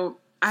 so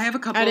I have a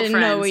couple of friends. I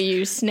didn't know we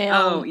use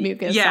snail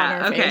mucus on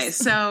our face.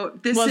 So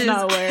this was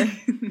not aware.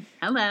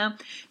 Hello.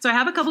 So I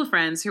have a couple of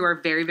friends who are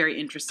very, very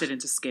interested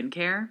into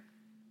skincare.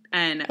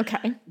 And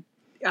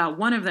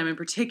one of them in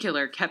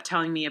particular kept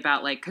telling me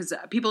about because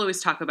people always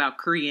talk about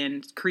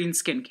Korean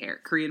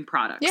skincare, Korean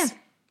products. Yeah.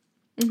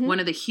 Mm-hmm. One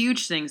of the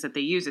huge things that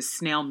they use is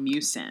snail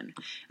mucin.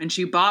 And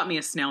she bought me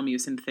a snail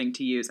mucin thing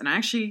to use. And I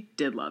actually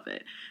did love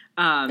it.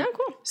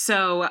 Cool.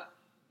 So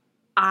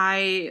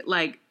I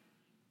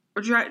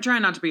try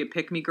not to be a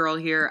pick-me girl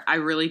here. I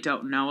really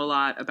don't know a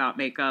lot about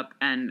makeup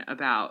and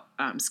about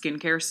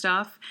skincare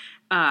stuff.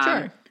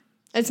 Sure.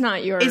 It's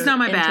not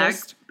my bag.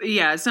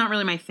 Yeah, it's not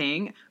really my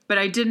thing. But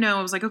I did know,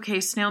 I was like, okay,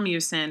 snail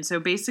mucin. So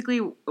basically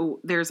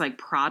there's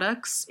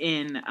products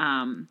in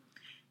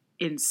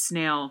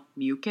snail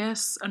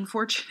mucus,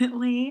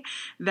 unfortunately,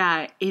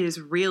 that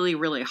is really,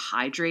 really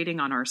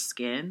hydrating on our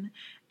skin.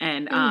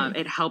 And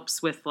it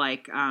helps with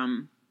let's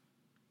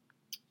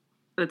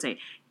say,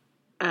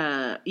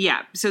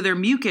 So their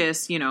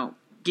mucus,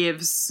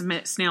 gives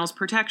snails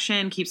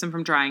protection, keeps them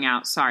from drying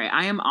out. Sorry,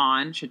 I am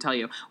on, should tell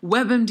you,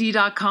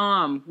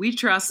 WebMD.com. We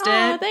trust it.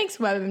 Oh, thanks,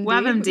 WebMD.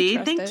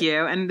 WebMD, thank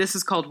you. And this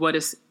is called What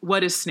is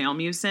Snail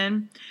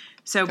Mucin?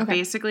 So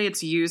basically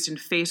it's used in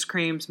face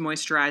creams,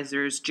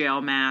 moisturizers, gel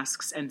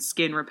masks, and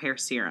skin repair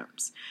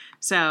serums.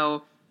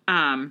 So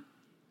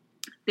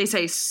they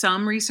say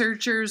some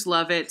researchers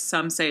love it,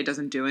 some say it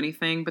doesn't do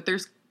anything, but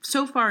there's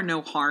so far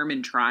no harm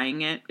in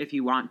trying it if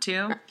you want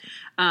to.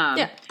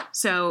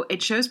 So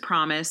it shows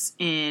promise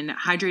in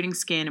hydrating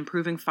skin,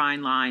 improving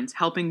fine lines,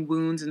 helping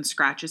wounds and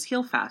scratches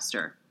heal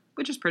faster,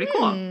 which is pretty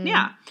cool.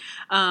 Yeah.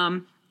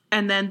 And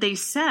then they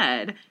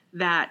said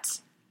that,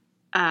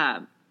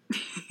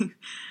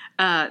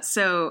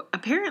 so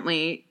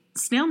apparently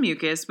snail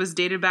mucus was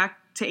dated back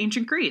to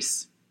ancient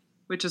Greece,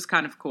 which is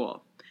kind of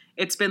cool.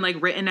 It's been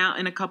written out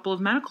in a couple of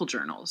medical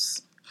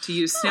journals to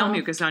use snail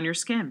mucus on your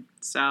skin.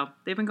 So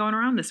they've been going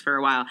around this for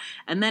a while.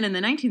 And then in the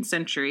 19th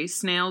century,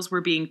 snails were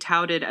being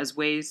touted as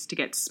ways to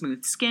get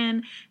smooth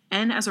skin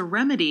and as a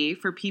remedy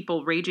for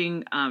people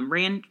ranging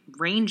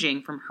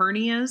from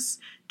hernias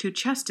to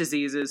chest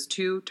diseases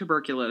to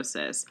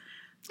tuberculosis.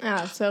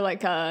 So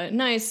a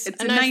nice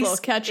little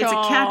catch-all. It's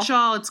a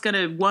catch-all. It's going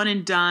to one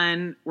and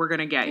done. We're going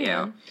to get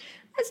you.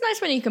 It's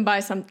nice when you can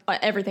buy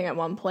everything at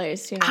one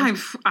place,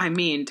 I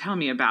mean, tell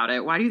me about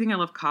it. Why do you think I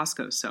love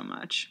Costco so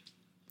much?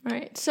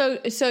 Right. So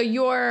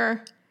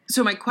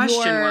my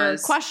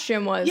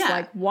question was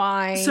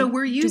why? So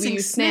we're using do we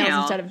use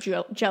snails instead of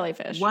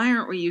jellyfish? Why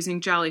aren't we using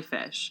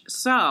jellyfish?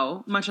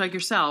 So much like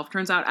yourself,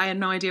 turns out I had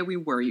no idea we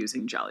were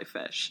using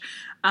jellyfish.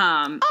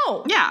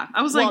 Yeah,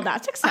 I was well,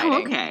 that's exciting.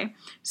 Oh, okay.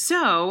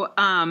 So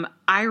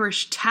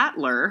Irish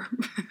Tatler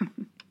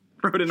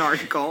wrote an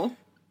article.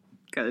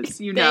 Because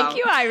Thank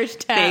you, Irish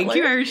Tatler. Thank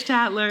you, Irish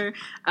Tatler.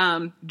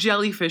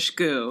 Jellyfish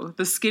goo,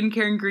 the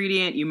skincare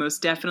ingredient you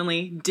most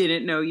definitely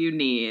didn't know you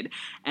need.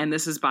 And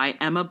this is by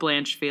Emma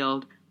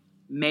Blanchfield,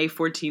 May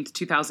 14th,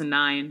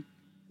 2009.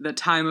 The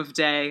time of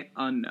day,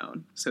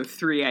 unknown. So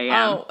 3 a.m.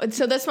 Oh,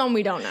 so this one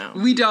we don't know.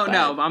 We don't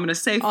know. I'm going to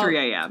say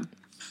 3 a.m.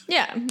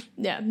 Yeah.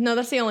 No,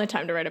 that's the only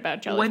time to write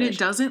about jellyfish. When it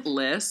doesn't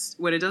list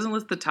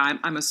the time,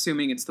 I'm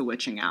assuming it's the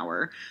witching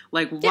hour.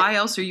 Why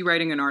else are you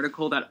writing an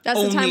article that's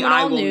only the time when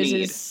I will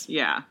need?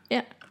 Yeah.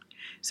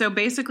 So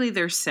basically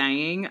they're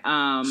saying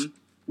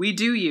we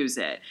do use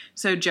it.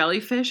 So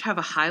jellyfish have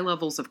a high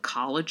levels of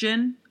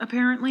collagen,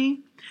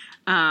 apparently.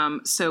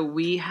 So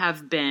we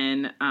have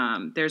been,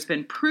 there's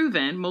been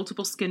proven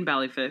multiple skin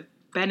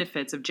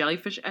benefits of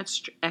jellyfish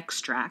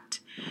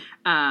extract.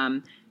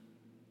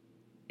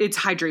 It's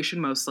hydration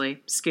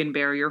mostly, skin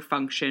barrier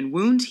function,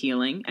 wound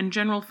healing, and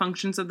general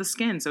functions of the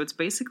skin. So it's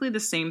basically the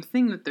same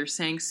thing that they're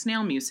saying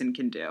snail mucin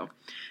can do.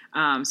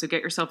 So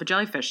get yourself a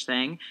jellyfish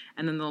thing.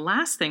 And then the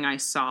last thing I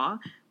saw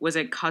was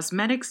at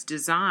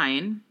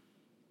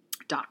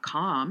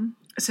cosmeticsdesign.com.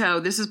 So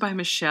this is by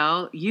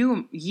Michelle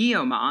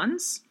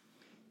Yeomans,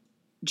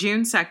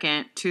 June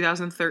 2nd,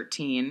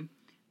 2013.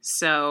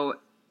 So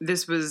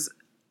this was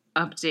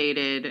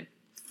updated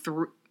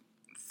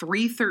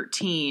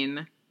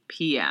 3:13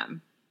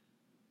 p.m.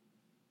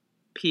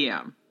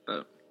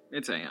 But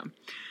it's a.m.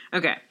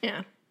 Okay.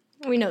 Yeah,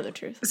 we know the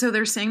truth. So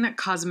they're saying that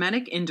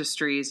cosmetic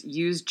industries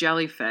use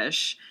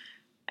jellyfish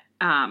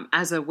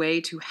as a way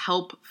to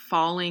help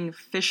falling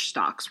fish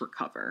stocks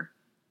recover.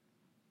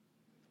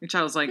 Which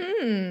I was like,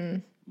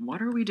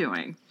 what are we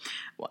doing?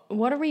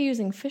 What are we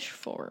using fish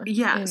for?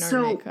 Yeah,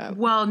 So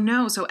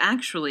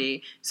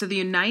actually, the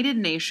United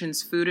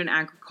Nations Food and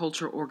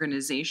Agriculture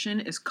Organization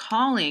is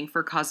calling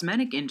for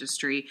cosmetic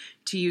industry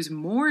to use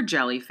more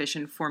jellyfish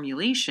in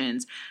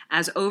formulations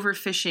as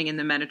overfishing in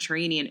the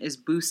Mediterranean is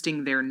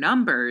boosting their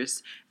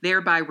numbers,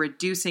 thereby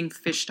reducing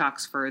fish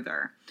stocks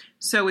further.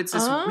 So it's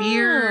this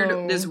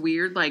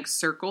weird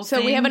circle thing.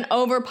 So we have an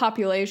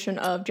overpopulation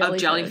of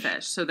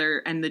jellyfish. So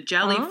the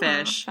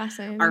jellyfish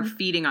are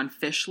feeding on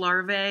fish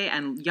larvae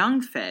and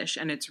young fish,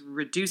 and it's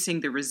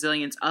reducing the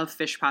resilience of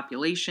fish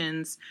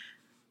populations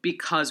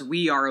because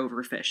we are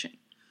overfishing.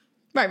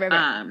 Right.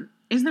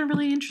 Isn't that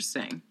really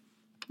interesting?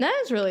 That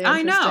is really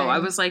interesting. I know. I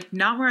was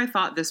not where I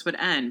thought this would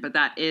end, but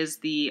that is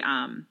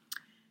that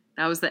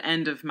was the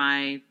end of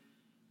my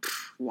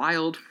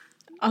wild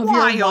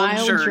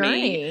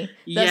journey.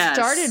 That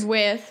started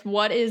with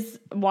why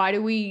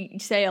do we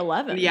say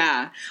 11?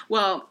 Yeah.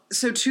 Well,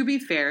 so to be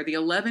fair, the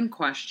 11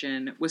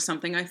 question was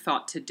something I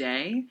thought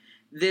today.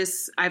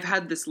 I've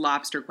had this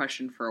lobster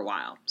question for a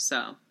while,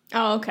 so.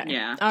 Oh, okay.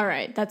 Yeah. All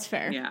right. That's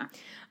fair. Yeah.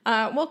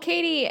 Well,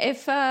 Katie,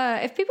 if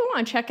people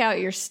want to check out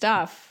your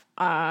stuff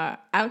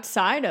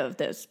outside of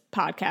this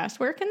podcast,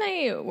 where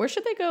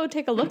should they go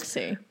take a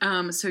look-see?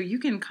 So you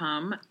can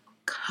come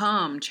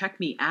check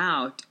me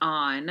out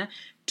on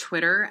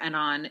Twitter and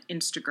on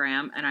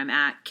Instagram, and I'm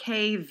at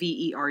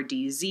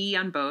KVERDZ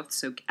on both,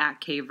 so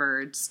at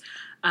KVERDZ.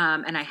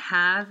 And I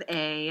have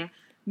a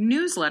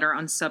newsletter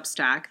on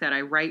Substack that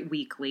I write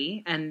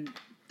weekly, and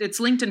it's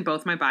linked in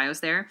both my bios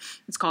there.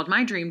 It's called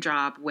My Dream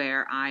Job,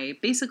 where I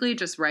basically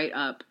just write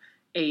up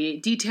a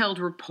detailed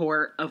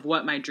report of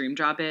what my dream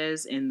job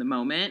is in the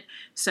moment.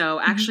 So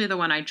actually the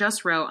one I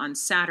just wrote on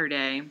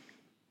Saturday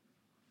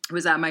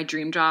was that my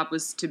dream job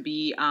was to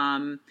be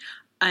an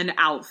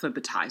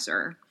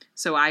alphabetizer.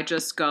 So I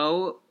just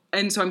go,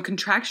 and so I'm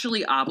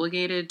contractually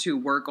obligated to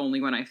work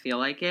only when I feel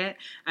like it.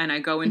 And I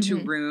go into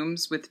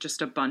rooms with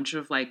just a bunch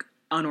of like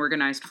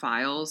unorganized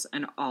files,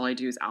 and all I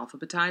do is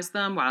alphabetize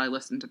them while I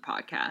listen to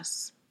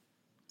podcasts.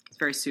 It's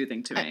very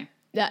soothing to me.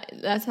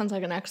 That sounds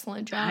like an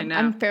excellent job. I know.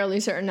 I'm fairly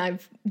certain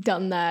I've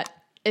done that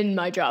in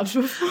my jobs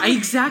before.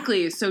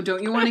 Exactly. So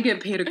don't you want to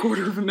get paid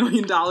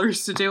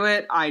 $250,000 to do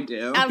it? I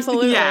do.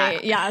 Absolutely. Yeah,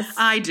 yes.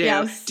 I do.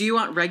 Yes. Do you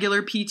want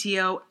regular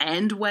PTO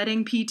and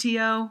wedding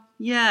PTO?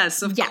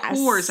 Yes, of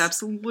course.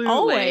 Absolutely.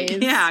 Always.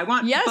 Yeah, I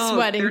want both.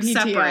 Wedding They're PTO.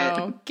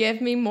 Separate.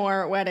 Give me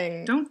more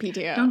wedding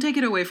PTO. Don't take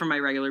it away from my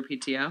regular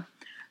PTO.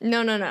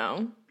 No. And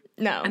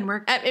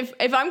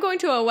if I'm going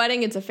to a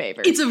wedding, it's a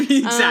favor.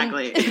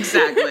 Exactly.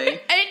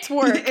 It's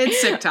work.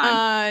 It's sick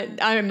time.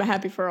 I'm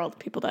happy for all the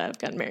people that have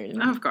gotten married.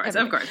 Of course.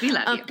 We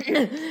love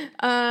you.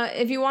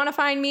 If you want to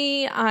find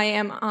me, I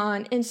am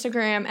on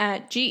Instagram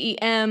at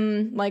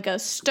GEM, like a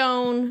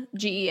stone,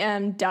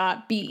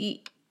 GEM.BEEB,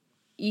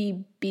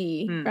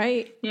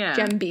 right? Yeah.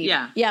 GemB.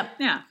 Yeah. Yep.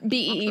 Yeah.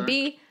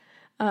 BEEB.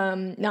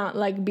 Not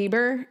like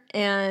Bieber.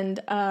 And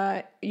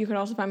you can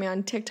also find me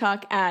on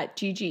TikTok at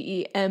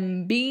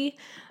GGEMB.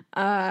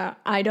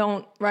 I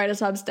don't write a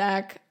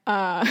Substack,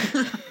 but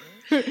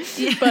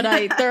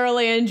I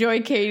thoroughly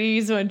enjoy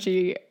Katie's when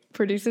she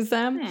produces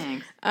them.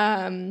 Thanks.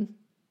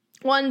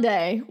 One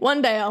day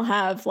I'll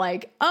have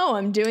like, oh,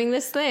 I'm doing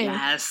this thing.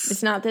 Yes.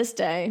 It's not this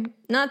day.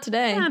 Not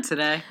today. Not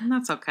today.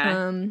 That's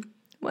okay.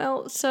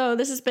 Well, so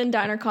this has been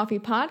Diner Coffee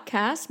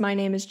Podcast. My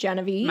name is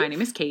Genevieve. My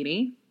name is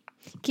Katie.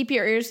 Keep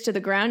your ears to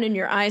the ground and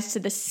your eyes to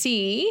the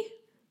sea.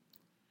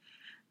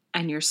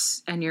 And your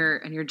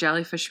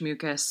jellyfish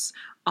mucus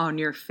on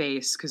your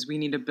face, because we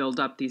need to build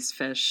up these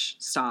fish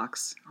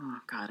stocks. Oh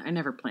God, I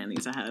never plan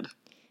these ahead.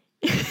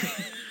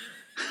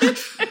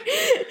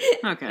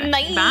 Okay.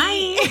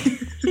 Bye.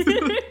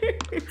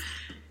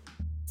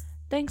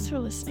 Thanks for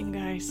listening,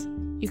 guys.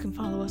 You can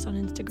follow us on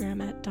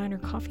Instagram at Diner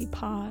Coffee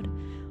Pod.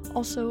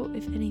 Also,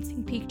 if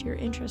anything piqued your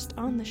interest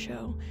on the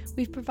show,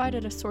 we've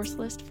provided a source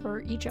list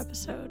for each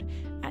episode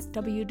at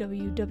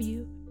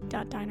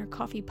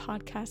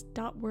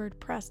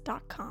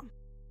www.dinercoffeepodcast.wordpress.com.